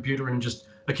from my computer and just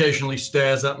occasionally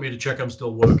stares at me to check I'm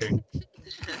still working.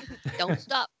 Don't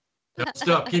stop. Don't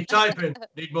stop, keep typing.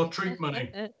 Need more treat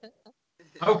money.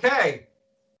 Okay,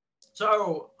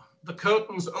 so the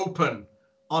curtains open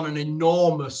on an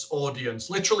enormous audience.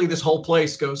 Literally, this whole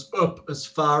place goes up as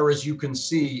far as you can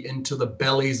see into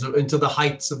the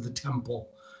heights of the temple.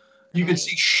 You can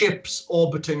see ships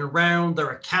orbiting around. There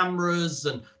are cameras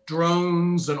and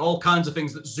drones and all kinds of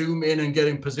things that zoom in and get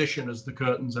in position as the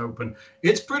curtains open.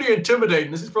 It's pretty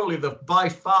intimidating. This is probably by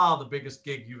far the biggest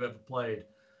gig you've ever played.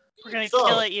 We're gonna So-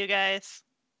 kill it, you guys.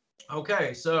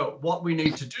 Okay, so what we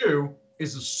need to do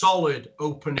is a solid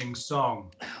opening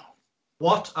song.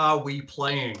 What are we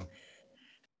playing?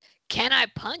 Can I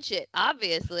punch it?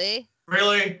 Obviously.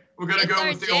 Really? We're gonna It's go our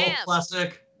with the old jam.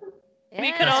 classic. We could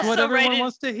Yeah. That's also what everyone write it-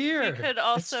 wants to We hear. could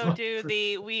also not do true.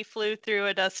 the "We flew through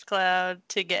a dust cloud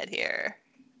to get here,"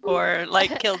 or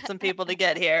like killed some people to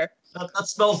get here. That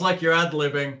smells like you're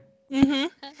ad-libbing.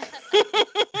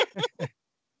 Mm-hmm.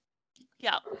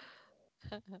 Yeah.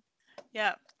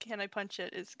 Yeah. Can I punch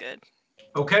it? Is good.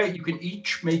 Okay, you can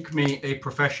each make me a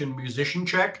profession musician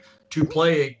check to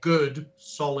play a good,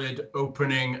 solid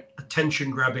opening,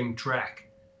 attention-grabbing track.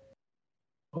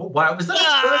 Oh wow, is that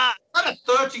Ah! a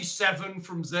 37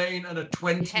 from Zane and a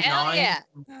 29? Hell yeah.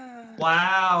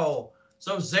 Wow.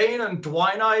 So Zane and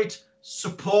Dwinite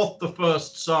support the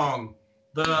first song.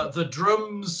 The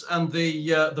drums and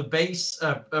the bass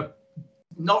are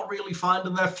not really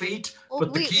finding their feet, Well,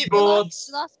 but the we keyboards.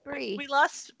 lost Bree. We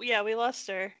lost. Yeah, we lost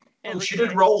her. Oh, she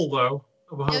did roll though.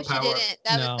 Of her No, she power. didn't.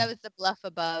 That No. was the bluff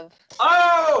above.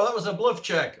 Oh, that was a bluff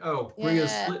check. Oh, Bria's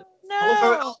Yeah. split. No.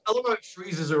 I love how it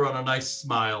freezes her on a nice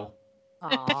smile.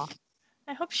 Aw.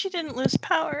 I hope she didn't lose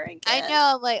power again. I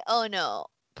know. I'm like, oh no,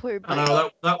 poor I Bree. know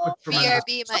that would tremendous.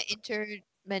 BRB, my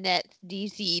internet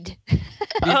DC'd.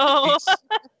 Oh.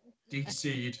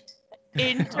 DC'd.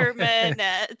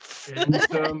 Interminets.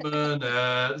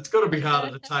 Internet. It's got to be harder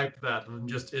to type that than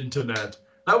just internet.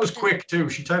 That was quick too.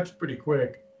 She types pretty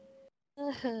quick.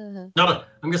 I'm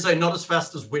gonna say not as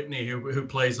fast as Whitney, who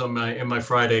plays on in my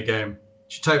Friday game.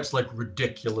 She types like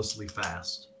ridiculously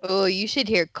fast. Oh, you should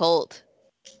hear Colt.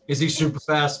 Is he super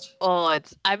fast? Oh,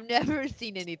 I've never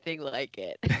seen anything like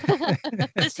it.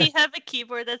 Does he have a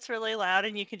keyboard that's really loud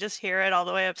and you can just hear it all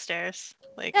the way upstairs,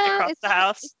 like No, across it's the not-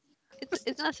 house?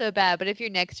 It's not so bad, but if you're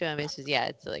next to him, it's just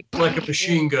it's like Like a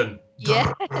machine gun.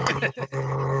 Yeah.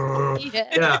 Yeah.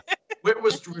 Yeah, Whit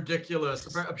was ridiculous.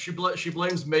 She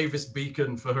blames Mavis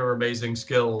Beacon for her amazing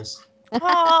skills. Aww,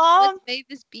 What's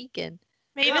Mavis Beacon?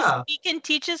 Mavis Yeah. Beacon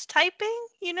teaches typing.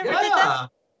 You never did that? Yeah.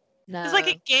 No. It's like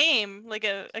a game, like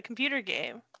a computer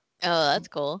game. Oh, that's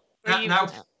cool. where you-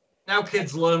 Now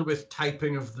kids learn with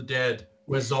Typing of the Dead,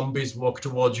 where zombies walk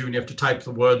towards you and you have to type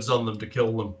the words on them to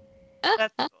kill them.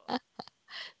 That's cool.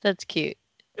 That's cute.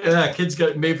 Yeah, kids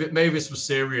get Mavis was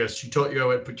serious. She taught you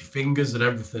how to put your fingers and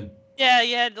everything. Yeah,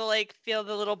 you had to like feel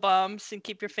the little bumps and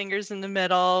keep your fingers in the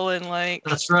middle and like.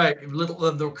 That's right.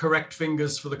 The correct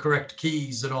fingers for the correct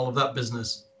keys and all of that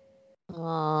business.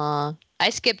 Aw. I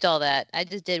skipped all that. I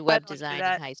just did web don't do design in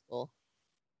that. high school.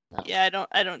 Yeah,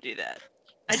 I don't do that.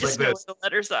 I It's just like know this. what the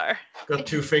letters are. Got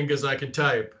 2 fingers I can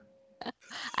type.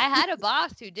 I had a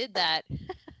boss who did that.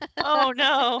 Oh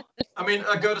no. I mean,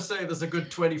 I gotta say, there's a good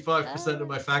 25% of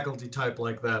my faculty type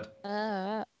like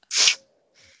that.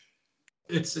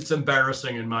 It's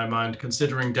embarrassing in my mind,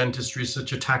 considering dentistry is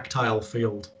such a tactile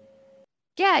field.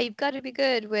 Yeah, you've got to be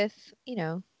good with, you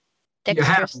know, You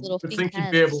have, dexterous little you'd feet think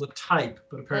you'd be able to type,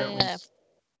 but apparently. Yeah.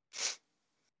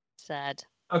 Sad.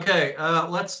 Okay,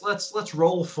 let's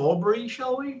roll Forbury,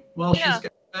 shall we? While Yeah. she's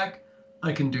getting back,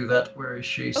 I can do that. Where is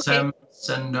she? Sem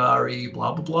Sendari,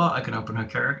 blah blah blah. I can open her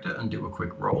character and do a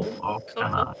quick roll. Or can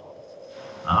I?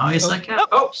 Oh yes, I can.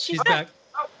 Oh, She's back.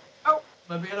 oh,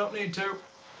 maybe I don't need to.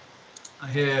 I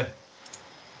hear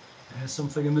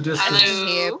something in the distance. Hello.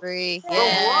 Here, Bree. Oh,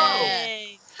 hello.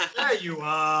 Yay. There you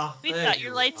are. We There thought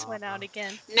your you lights are. went out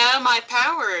again. No, my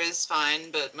power is fine,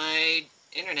 but my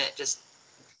internet just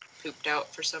pooped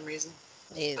out for some reason.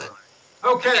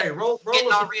 Okay, roll Getting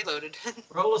us all a reloaded.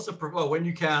 when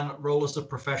you can, roll us a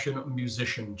professional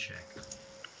musician check.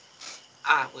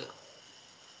 I will.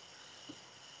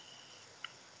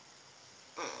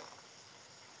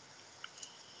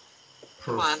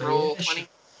 Come on, roll 20.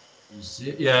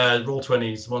 Yeah, roll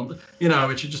 20s. One, you know,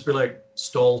 it should just be like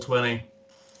stall 20.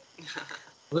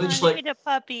 They're just I like need a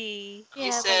puppy.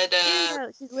 You said,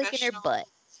 she's licking her professional?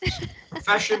 butt.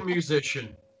 profession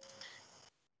musician.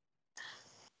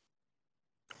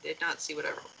 Did not see what I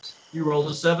rolled. You rolled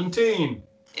a 17.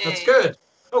 That's Yay. good.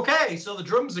 Okay, so the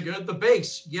drums are good. The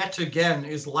bass, yet again,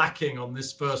 is lacking on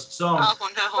this first song. Oh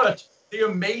no. But the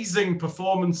amazing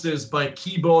performances by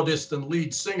keyboardist and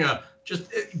lead singer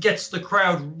just it gets the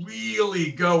crowd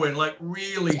really going, like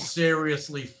really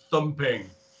seriously thumping.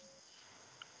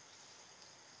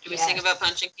 Do we sing about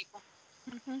punching people?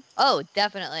 Oh,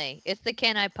 definitely. It's the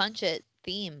Can I Punch It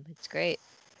theme. It's great.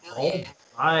 Hell Oh, yeah.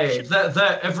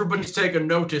 aye. Everybody's taken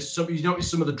notice. You notice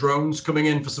some of the drones coming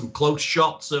in for some close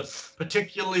shots of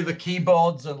particularly the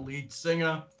keyboards and lead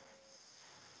singer.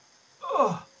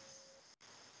 Oh.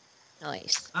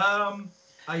 Nice.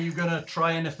 Are you gonna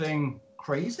try anything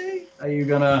crazy? Are you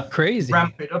gonna Crazy.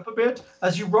 ramp it up a bit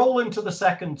as you roll into the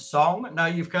second song? Now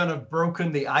you've kind of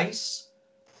broken the ice.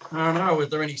 I don't know. Is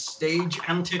there any stage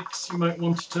antics you might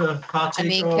want to partake I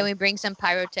mean, of? can we bring some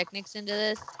pyrotechnics into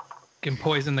this? Can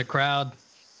poison the crowd.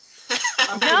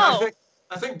 I mean, No.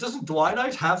 I think doesn't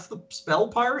Dwynite have the spell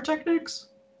pyrotechnics?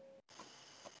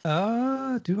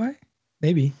 Do I?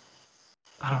 Maybe.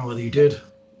 I don't know whether you did.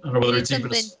 I don't know whether Need it's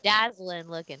even something dazzling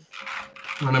looking. I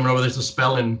don't even know whether it's a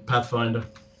spell in Pathfinder.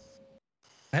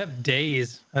 I have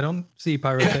days. I don't see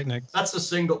pyrotechnics. That's a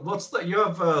single. What's the? You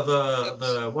have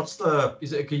what's the?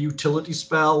 Is it a utility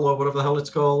spell or whatever the hell it's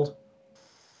called?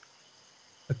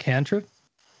 A cantrip?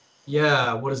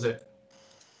 Yeah. What is it?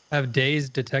 I have days,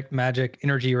 detect magic,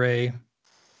 energy ray,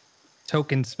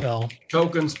 token spell.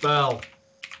 Token spell.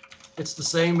 It's the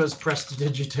same as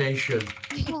prestidigitation.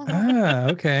 Ah,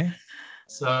 okay.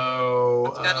 So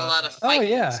It's got a lot of oh, fighting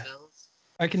yeah. spells.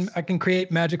 I can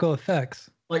create magical effects.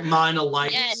 like minor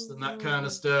lights Yes. and that kind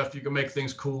of stuff. You can make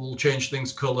things cool, change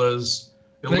things colors.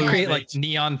 I'm gonna create illuminate. like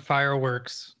neon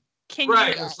fireworks. Can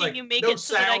Right, you it's can like you make no it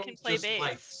so that I sound, can play just bass?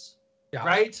 lights. Yeah.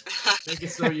 Right? Make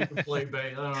it so you can play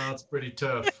bass. I don't know, that's pretty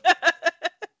tough. I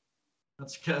don't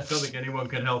think anyone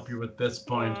can help you at this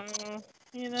point.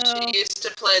 You know, She used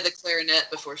to play the clarinet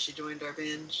before she joined our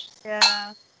band.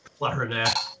 yeah. Clarinet.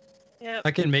 Yep.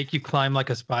 I can make you climb like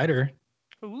a spider.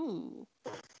 Ooh.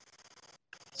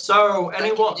 So Like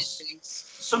anyone you did things.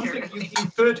 something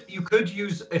you could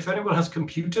use if anyone has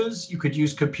computers, you could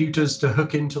use computers to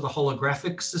hook into the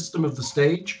holographic system of the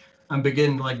stage and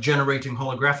begin like generating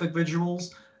holographic visuals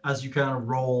as you kind of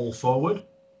roll forward.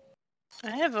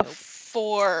 I have a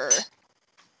 4.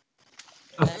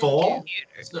 A 4?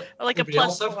 Like a Anybody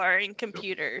else plus have- 4 in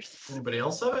computers. Anybody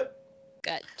else have it?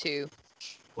 Got 2.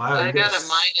 Wow. I you got guys-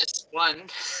 a -1.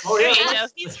 Oh There yeah. you go.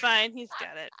 that's- He's fine. He's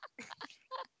got it.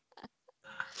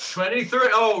 23.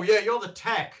 Oh yeah, you're the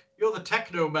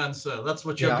technomancer. That's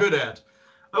what you're Yeah. good at.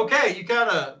 Okay, you kind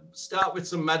of start with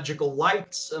some magical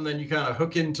lights, and then you kind of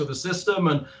hook into the system,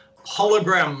 and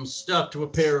holograms start to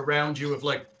appear around you of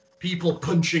like people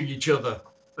punching each other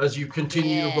as you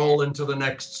continue to Yeah. roll into the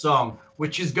next song,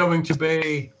 which is going to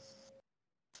be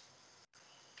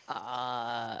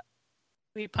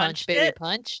We Punch, punched baby, it.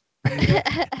 punch.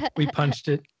 We punched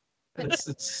it.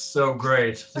 it's so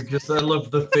great because I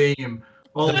love the theme.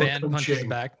 All The the band punches punching.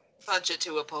 back. Punch it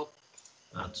to a pulp.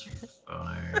 That's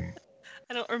funny.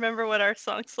 I don't remember what our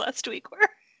songs last week were.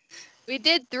 We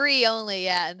did 3 only,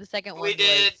 yeah, and the second one We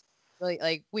did. was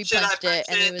like we Should I punched it, punch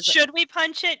and it it? was Should we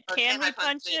punch it? Or Can can I we punch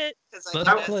punch it? 'Cause I Let's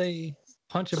got it. play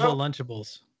punchable So-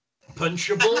 Lunchables.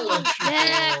 Punchable lunchable.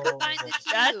 Yeah, combine the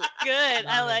two. That's good.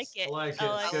 I like Nice. it. I like it. I I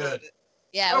like Good. love it.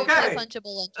 Yeah, we play Okay.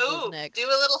 punchable Ooh, lunchables next. do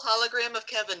a little hologram of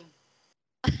Kevin.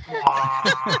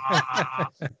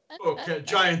 Okay,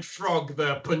 giant frog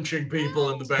there punching people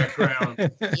in the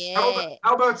background. Yeah.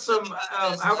 How about some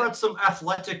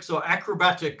athletics or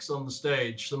acrobatics on the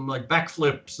stage? Some like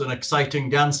backflips and exciting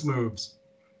dance moves.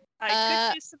 I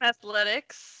could do some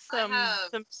athletics, I have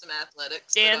some some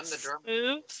athletics, but I'm the dance drummer.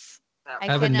 moves. I I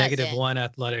have a cannot negative dance. 1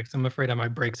 athletics. I'm afraid I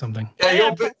might break something. Yeah, I you're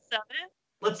have +7.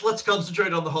 let's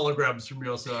concentrate on the holograms from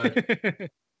your side.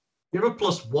 You have a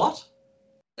plus what?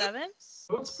 7.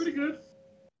 Oh, that's pretty good.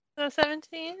 So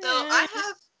 17. So I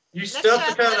have You Next start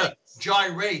to kind of athletics.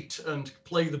 gyrate and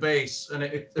play the bass,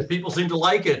 and people seem to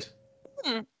like it.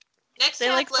 next They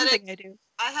like athletics. something I do.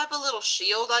 I have a little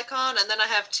shield icon, and then I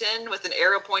have 10 with an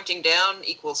arrow pointing down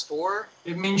equals 4.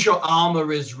 It means your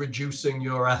armor is reducing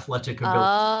your athletic ability.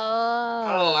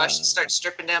 Oh, I should start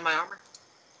stripping down my armor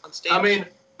on stage. I mean,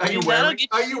 are you That'll wearing get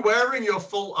are you wearing your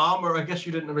full armor? I guess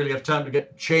you didn't really have time to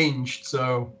get changed,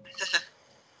 so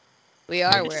We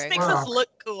are It just wearing. makes Wow. us look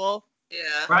cool.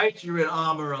 yeah, right, you're in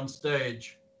armor on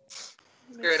stage.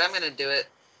 screw it. I'm gonna do it.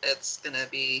 It's gonna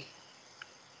be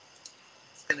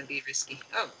risky.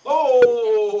 Oh,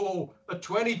 Oh, a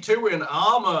 22 in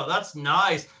armor. That's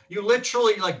nice. You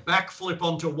literally like backflip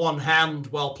onto one hand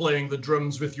while playing the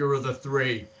drums with your other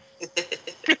 3.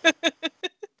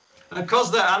 And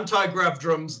because they're anti-grav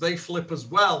drums, they flip as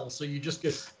well. So you just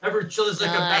get there's like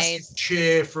a Nice. massive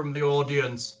cheer from the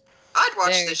audience, I'd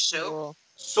watch Very this show. cool.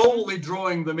 solely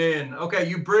drawing them in. Okay,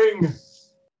 you bring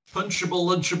Punchable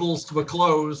Lunchables to a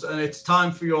close, and it's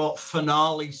time for your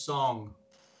finale song.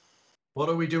 What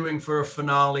are we doing for a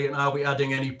finale, and are we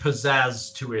adding any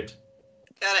pizzazz to it?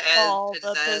 Gotta add All the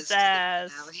pizzazz. to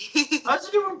pizzazz. the finale. That's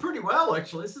doing pretty well,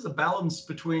 actually. This is a balance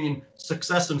between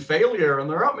success and failure, and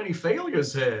there aren't many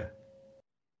failures here.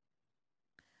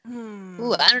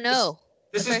 Ooh, I don't know.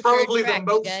 This That's is our third probably the track, you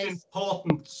most guys.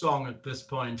 important song at this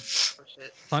point. Oh,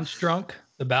 shit. Punch Drunk,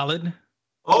 the ballad.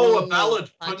 Oh, a Ooh, ballad,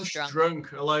 Punch Punch Drunk.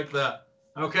 Drunk. I like that.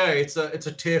 Okay, it's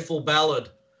a tearful ballad.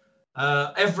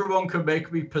 Everyone can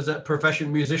make me professional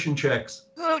musician checks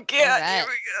Oh, God. Alright. Here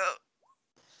we go.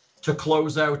 to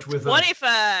close out with a...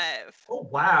 25. Oh,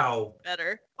 wow.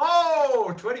 Better.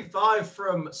 Oh, 25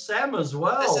 from Sam as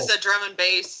well. This is a drum and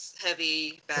bass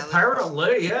heavy ballad.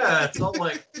 Apparently, yeah. It's not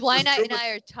like Why not? drum And I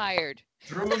are tired.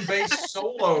 drum and bass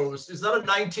solos. Is that a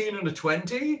 19 and a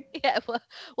 20? Yeah.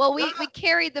 Well, we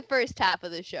carried the first half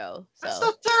of the show. That's So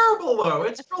not terrible though.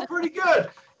 It's still pretty good.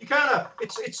 You kind of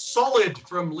it's solid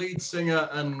from lead singer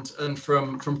and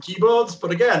from keyboards,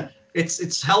 but again,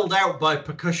 it's held out by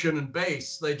percussion and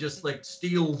bass. They just like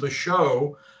steal the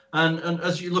show. And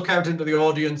as you look out into the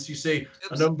audience, you see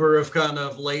a Oops. number of kind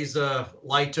of laser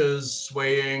lighters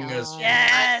swaying as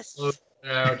Yes. you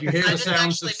hear I the didn't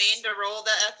sounds actually of mean to roll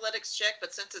that athletics check,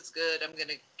 but since it's good, I'm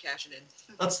gonna cash it in.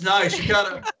 That's nice. You kind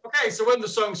of okay. So when the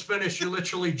song's finished, you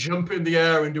literally jump in the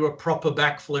air and do a proper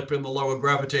backflip in the lower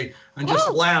gravity and just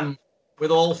Woo! land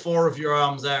with all 4 of your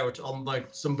arms out on like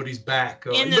somebody's back.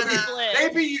 Or In the maybe, split.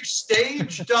 maybe you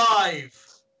stage dive.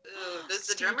 Ooh, does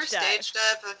the Stage drummer dive. stage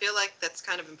dive? I feel like that's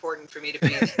kind of important for me to be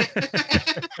there.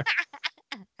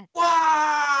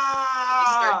 Wow!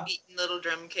 Start beating little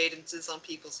drum cadences on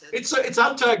people's heads. It's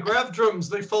anti-grav drums.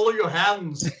 They follow your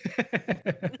hands.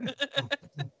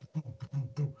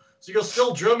 So you're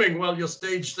still drumming while you're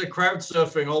the crowd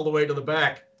surfing all the way to the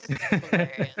back.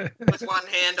 With one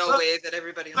hand, I'll wave at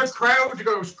everybody The else. crowd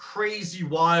goes crazy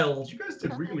wild. You guys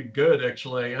did really good,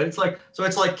 actually. It's like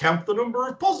count the number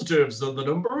of positives and the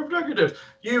number of negatives.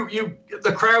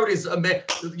 The crowd is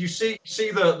you see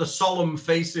the solemn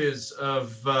faces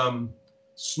of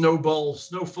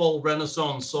Snowfall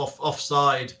Renaissance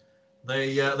offside.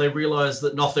 They realized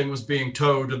that nothing was being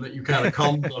towed and that you kind of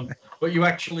calmed them, but you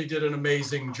actually did an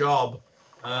amazing job.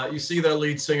 You see their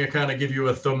lead singer kind of give you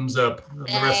a thumbs up. And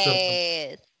the rest of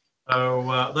them.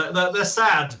 nice. So they're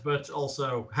sad, but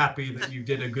also happy that you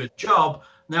did a good job.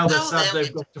 Now they're No, sad they'll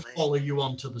they've get got to to play. follow you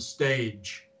onto the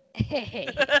stage.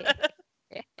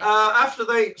 After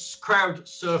crowd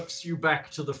surfs you back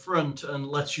to the front and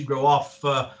lets you go off,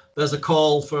 there's a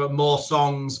call for more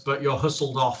songs, but you're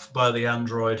hustled off by the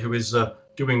android who is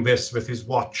doing this with his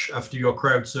watch after your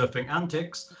crowd surfing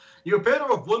antics. You appear to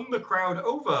have won the crowd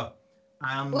over,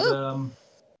 and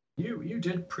you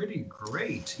did pretty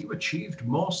great. You achieved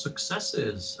more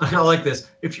successes. I like this.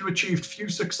 If you achieved few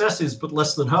successes but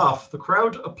less than half, the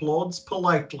crowd applauds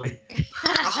politely.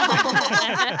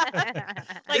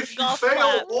 Like If you golf fail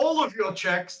clap. all of your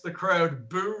checks, the crowd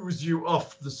boos you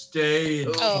off the stage.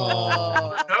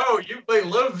 Oh. No, they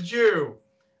loved you.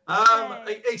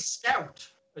 A scout,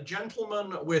 a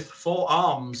gentleman with 4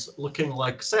 arms looking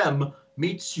like Sem,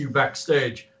 meets you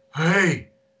backstage. Hey,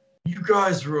 you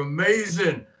guys are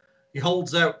amazing. He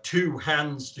holds out 2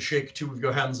 hands to shake 2 of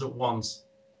your hands at once.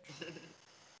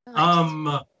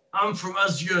 Nice. I'm from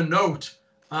Azure Note,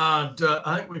 and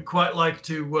I think we'd quite like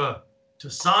to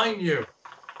sign you.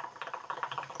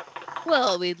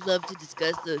 Well, we'd love to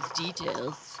discuss those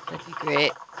details. That'd be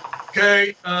great.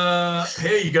 Okay,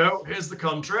 here you go. Here's the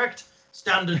contract.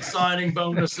 Standard signing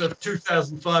bonus of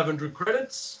 2,500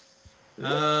 credits.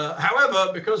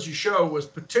 However, because your show was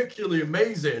particularly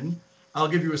amazing, I'll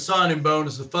give you a signing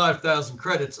bonus of 5,000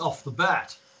 credits off the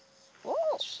bat.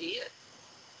 Oh, Shit.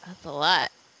 that's a lot.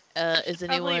 Is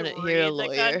anyone Probably here a read the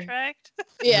lawyer? contract.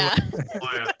 Yeah.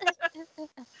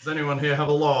 Does anyone here have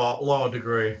a law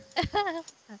degree?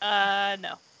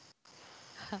 No.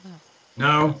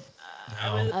 No?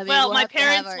 I was- No. I mean, well, we'll my have to have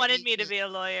parents our wanted me to evening- be a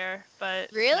lawyer, but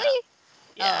Really?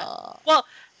 no. Yeah. Oh. Well,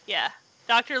 yeah.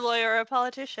 Doctor, lawyer, or a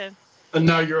politician. And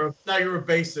now you're a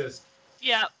bassist.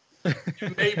 Yeah.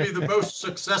 Maybe the most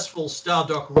successful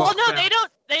Stardock rock Well, no, band.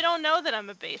 they don't know that I'm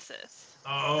a bassist.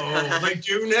 Oh, they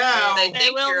do now. They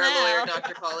think will you're a lawyer, now.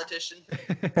 Dr. Politician.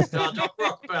 Stardock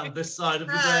rock band this side of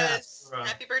the Surprise! diaspora.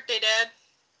 Happy birthday,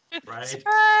 Dad. Right.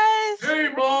 Surprise! Hey,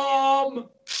 Mom!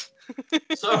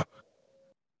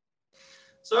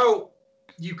 So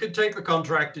you can take the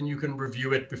contract and you can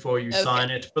review it before you Okay. sign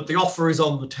it, but the offer is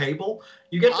on the table.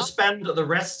 You get to Awesome. spend the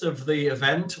rest of the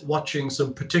event watching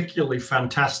some particularly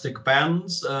fantastic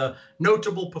bands,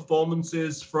 notable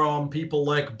performances from people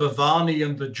like Bhavani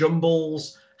and the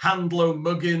Jumbles, Handlow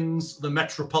Muggins, the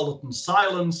Metropolitan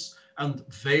Silence, and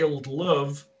Veiled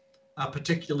Love are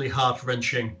particularly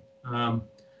heart-wrenching.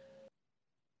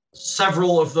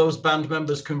 Several of those band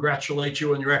members congratulate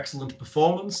you on your excellent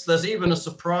performance. There's even a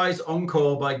surprise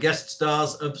encore by guest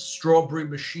stars of Strawberry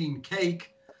Machine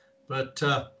Cake, but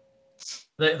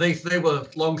they were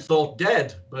long thought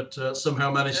dead, but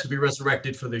somehow managed to be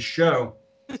resurrected for this show.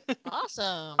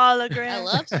 Awesome. Hologram. I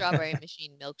love Strawberry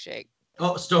Machine Milkshake.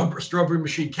 Oh, Strawberry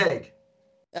Machine Cake.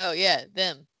 Oh, yeah,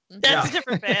 them. Mhm. That's Yeah. a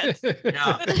different band.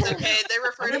 Yeah. It's okay. They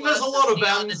refer I mean, to there's us a lot as of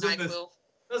Neon bands and in this. NyQuil.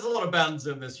 There's a lot of bands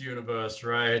in this universe,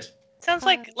 right? Sounds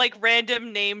like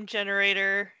random name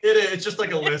generator. It is. It's just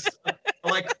like a list. I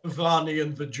like Bhavani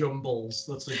and the Jumbles.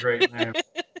 That's a great name.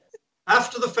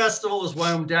 After the festival has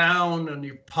wound down and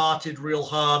you've partied real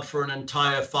hard for an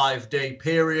entire 5-day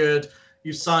period,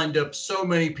 you've signed up so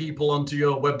many people onto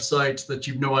your website that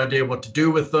you've no idea what to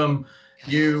do with them.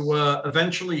 You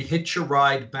eventually hitch a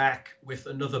ride back with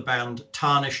another band,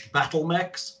 Tarnished Battle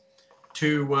Mechs,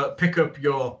 to pick up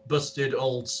your busted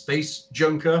old space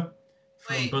junker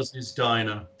from Wait. Buzzy's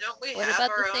Diner. Don't we What have about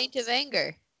our the own? Saint of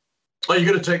Anger? Oh, you're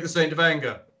going to take the Saint of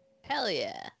Anger. Hell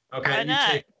yeah. Okay, Why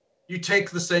not? you take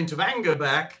the Saint of Anger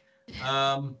back. We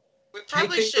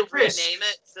probably taking should the risk. rename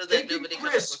it so that Taking nobody the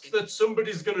comes risk looking. that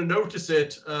somebody's going to notice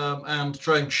it and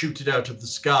try and shoot it out of the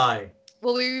sky.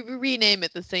 Well, we rename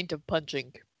it the Saint of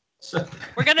Punching. So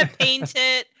We're gonna paint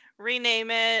it,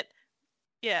 rename it.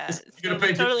 Yeah, you're going to so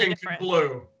paint totally it pink different. and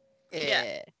blue.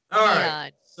 Yeah. All right.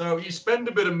 Neon. So you spend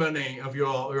a bit of money of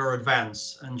your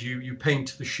advance and you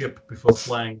paint the ship before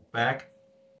flying back.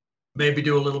 Maybe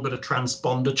do a little bit of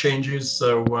transponder changes,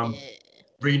 so Yeah.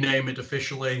 rename it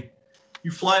officially.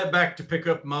 You fly it back to pick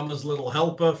up Mama's Little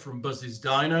Helper from Buzzy's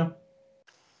Diner.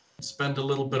 Spend a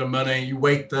little bit of money. You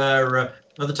wait there.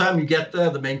 By the time you get there,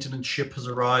 the maintenance ship has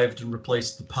arrived and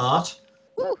replaced the part.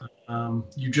 Woo.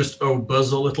 You just owe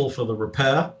Buzz a little for the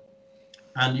repair.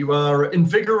 And you are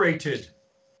invigorated.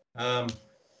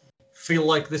 Feel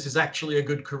like this is actually a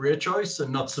good career choice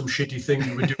and not some shitty thing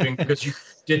you were doing because you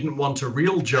didn't want a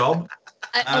real job.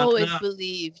 I And, always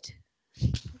believed.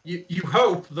 You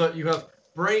hope that you have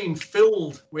brain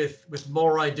filled with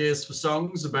more ideas for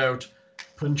songs about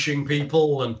punching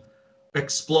people and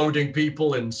exploding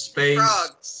people in space,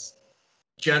 Frogs.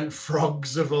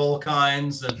 frogs of all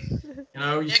kinds, and you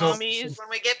Next, talk. Mummies. when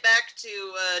we get back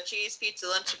to cheese pizza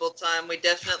lunchable time, we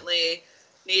definitely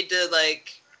need to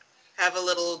have a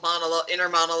little inner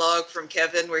monologue from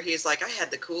Kevin where he's like, "I had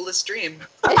the coolest dream.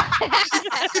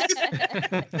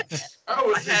 I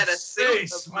was I had in a suit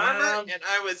space, of armor, man. and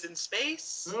I was in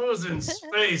space." I was in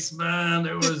space, man.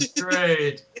 It was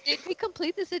great. Did we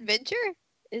complete this adventure?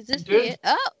 Is this We did. the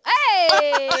end? Oh,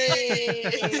 hey!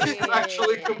 It's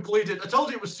actually completed. I told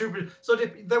you it was super. So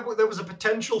there was a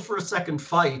potential for a second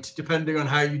fight, depending on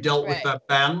how you dealt with Right. that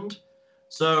band.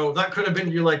 So that could have been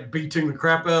you beating the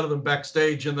crap out of them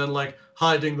backstage, and then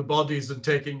hiding the bodies and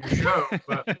taking your show.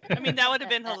 But I mean, that would have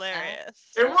been hilarious.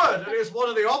 it would. It is one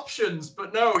of the options.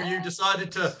 But no, you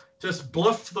decided to just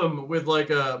bluff them with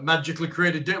like a magically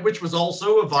created day, which was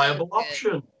also a viable Good.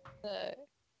 option. Uh,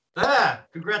 There,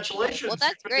 congratulations. well,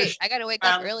 that's You great. finished I got to wake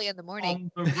up and early in the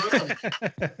morning. on the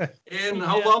run in, Yeah.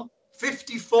 hold on,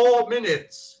 54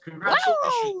 minutes.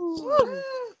 Congratulations. Woo!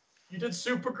 You did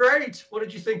super great. What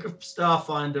did you think of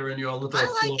Starfinder and your little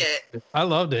I like it. I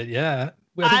loved it. Yeah.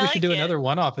 I think I we should do like it. another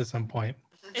one-off at some point.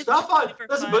 It's Starfinder, super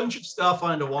there's a fun. bunch of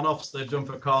Starfinder one-offs they've done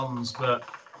for cons, but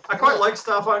I quite like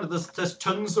Starfinder. There's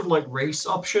tons of like race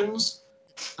options,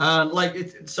 and like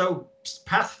so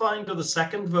Pathfinder, the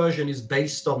second version, is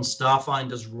based on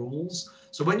Starfinder's rules.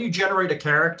 So when you generate a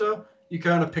character, you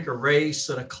kind of pick a race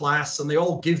and a class, and they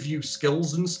all give you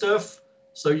skills and stuff.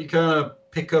 So you kind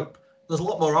of pick up. There's a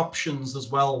lot more options as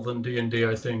well than D&D,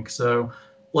 I think. So,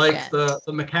 like Yeah.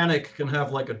 the mechanic can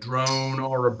have like a drone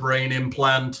or a brain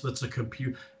implant that's a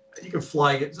computer. You can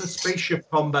fly it. The spaceship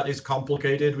combat is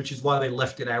complicated, which is why they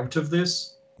left it out of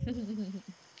this. I Because-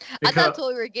 thought that's what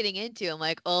we were getting into. I'm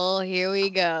like, oh, here we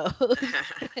go.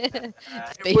 would've-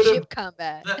 Spaceship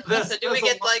combat. So do we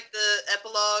get like the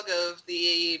epilogue of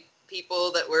the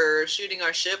people that were shooting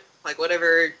our ship? Like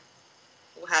whatever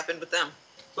happened with them?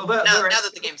 So Now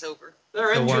that the game's over.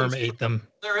 their The worm engines, ate them.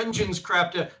 their engines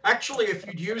crapped out. Actually, if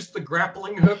you'd used the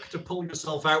grappling hook to pull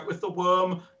yourself out with the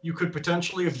worm, you could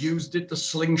potentially have used it to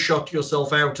slingshot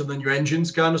yourself out, and then your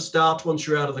engines kind of start once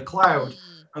you're out of the cloud.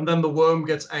 And then the worm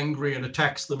gets angry and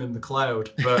attacks them in the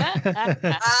cloud. But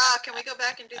Can we go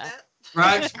back and do that?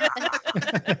 right,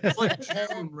 it's like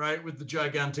June, right, with the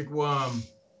gigantic worm.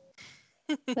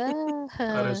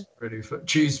 That is pretty fun.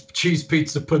 Cheese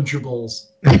pizza punchables.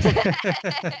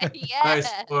 yeah. Nice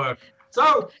work.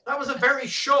 So that was a very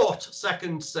short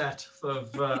second set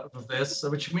of this,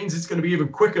 which means it's going to be even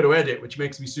quicker to edit, which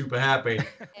makes me super happy.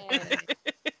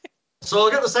 So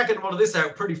I'll get the second one of this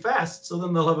out pretty fast, so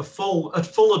then they'll have a full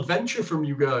adventure from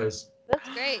you guys. That's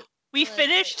great. We Well,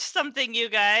 finished something, you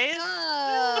guys.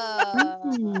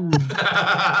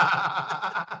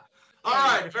 All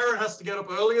right, if Aaron has to get up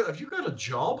earlier, have you got a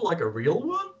job, like a real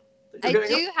one? that I you're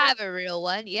getting do have a real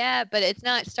one, yeah, but it's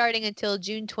not starting until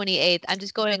June 28th. I'm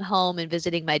just going home and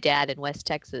visiting my dad in West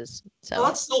Texas. So Well,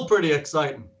 that's still pretty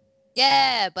exciting.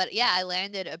 yeah, but yeah, I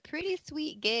landed a pretty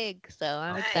sweet gig, so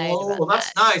I'm excited Oh, about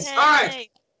that's that. nice. All right. Yay.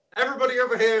 Everybody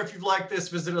over here, if you've liked this,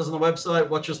 visit us on the website,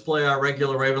 watch us play our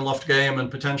regular Ravenloft game and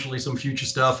potentially some future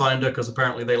Starfinder, because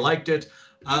apparently they liked it.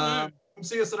 Come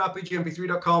see us at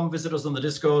rpgmp3.com. Visit us on the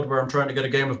Discord, where I'm trying to get a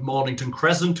game of Mornington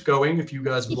Crescent going. If you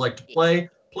guys would like to play,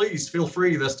 please feel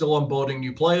free. They're still onboarding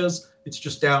new players. It's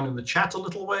just down in the chat a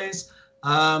little ways.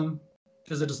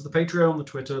 Visit us at the Patreon, the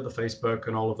Twitter, the Facebook,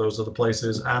 and all of those other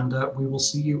places. And we will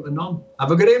see you anon.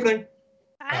 Have a good evening.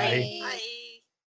 Hi. Bye. Bye.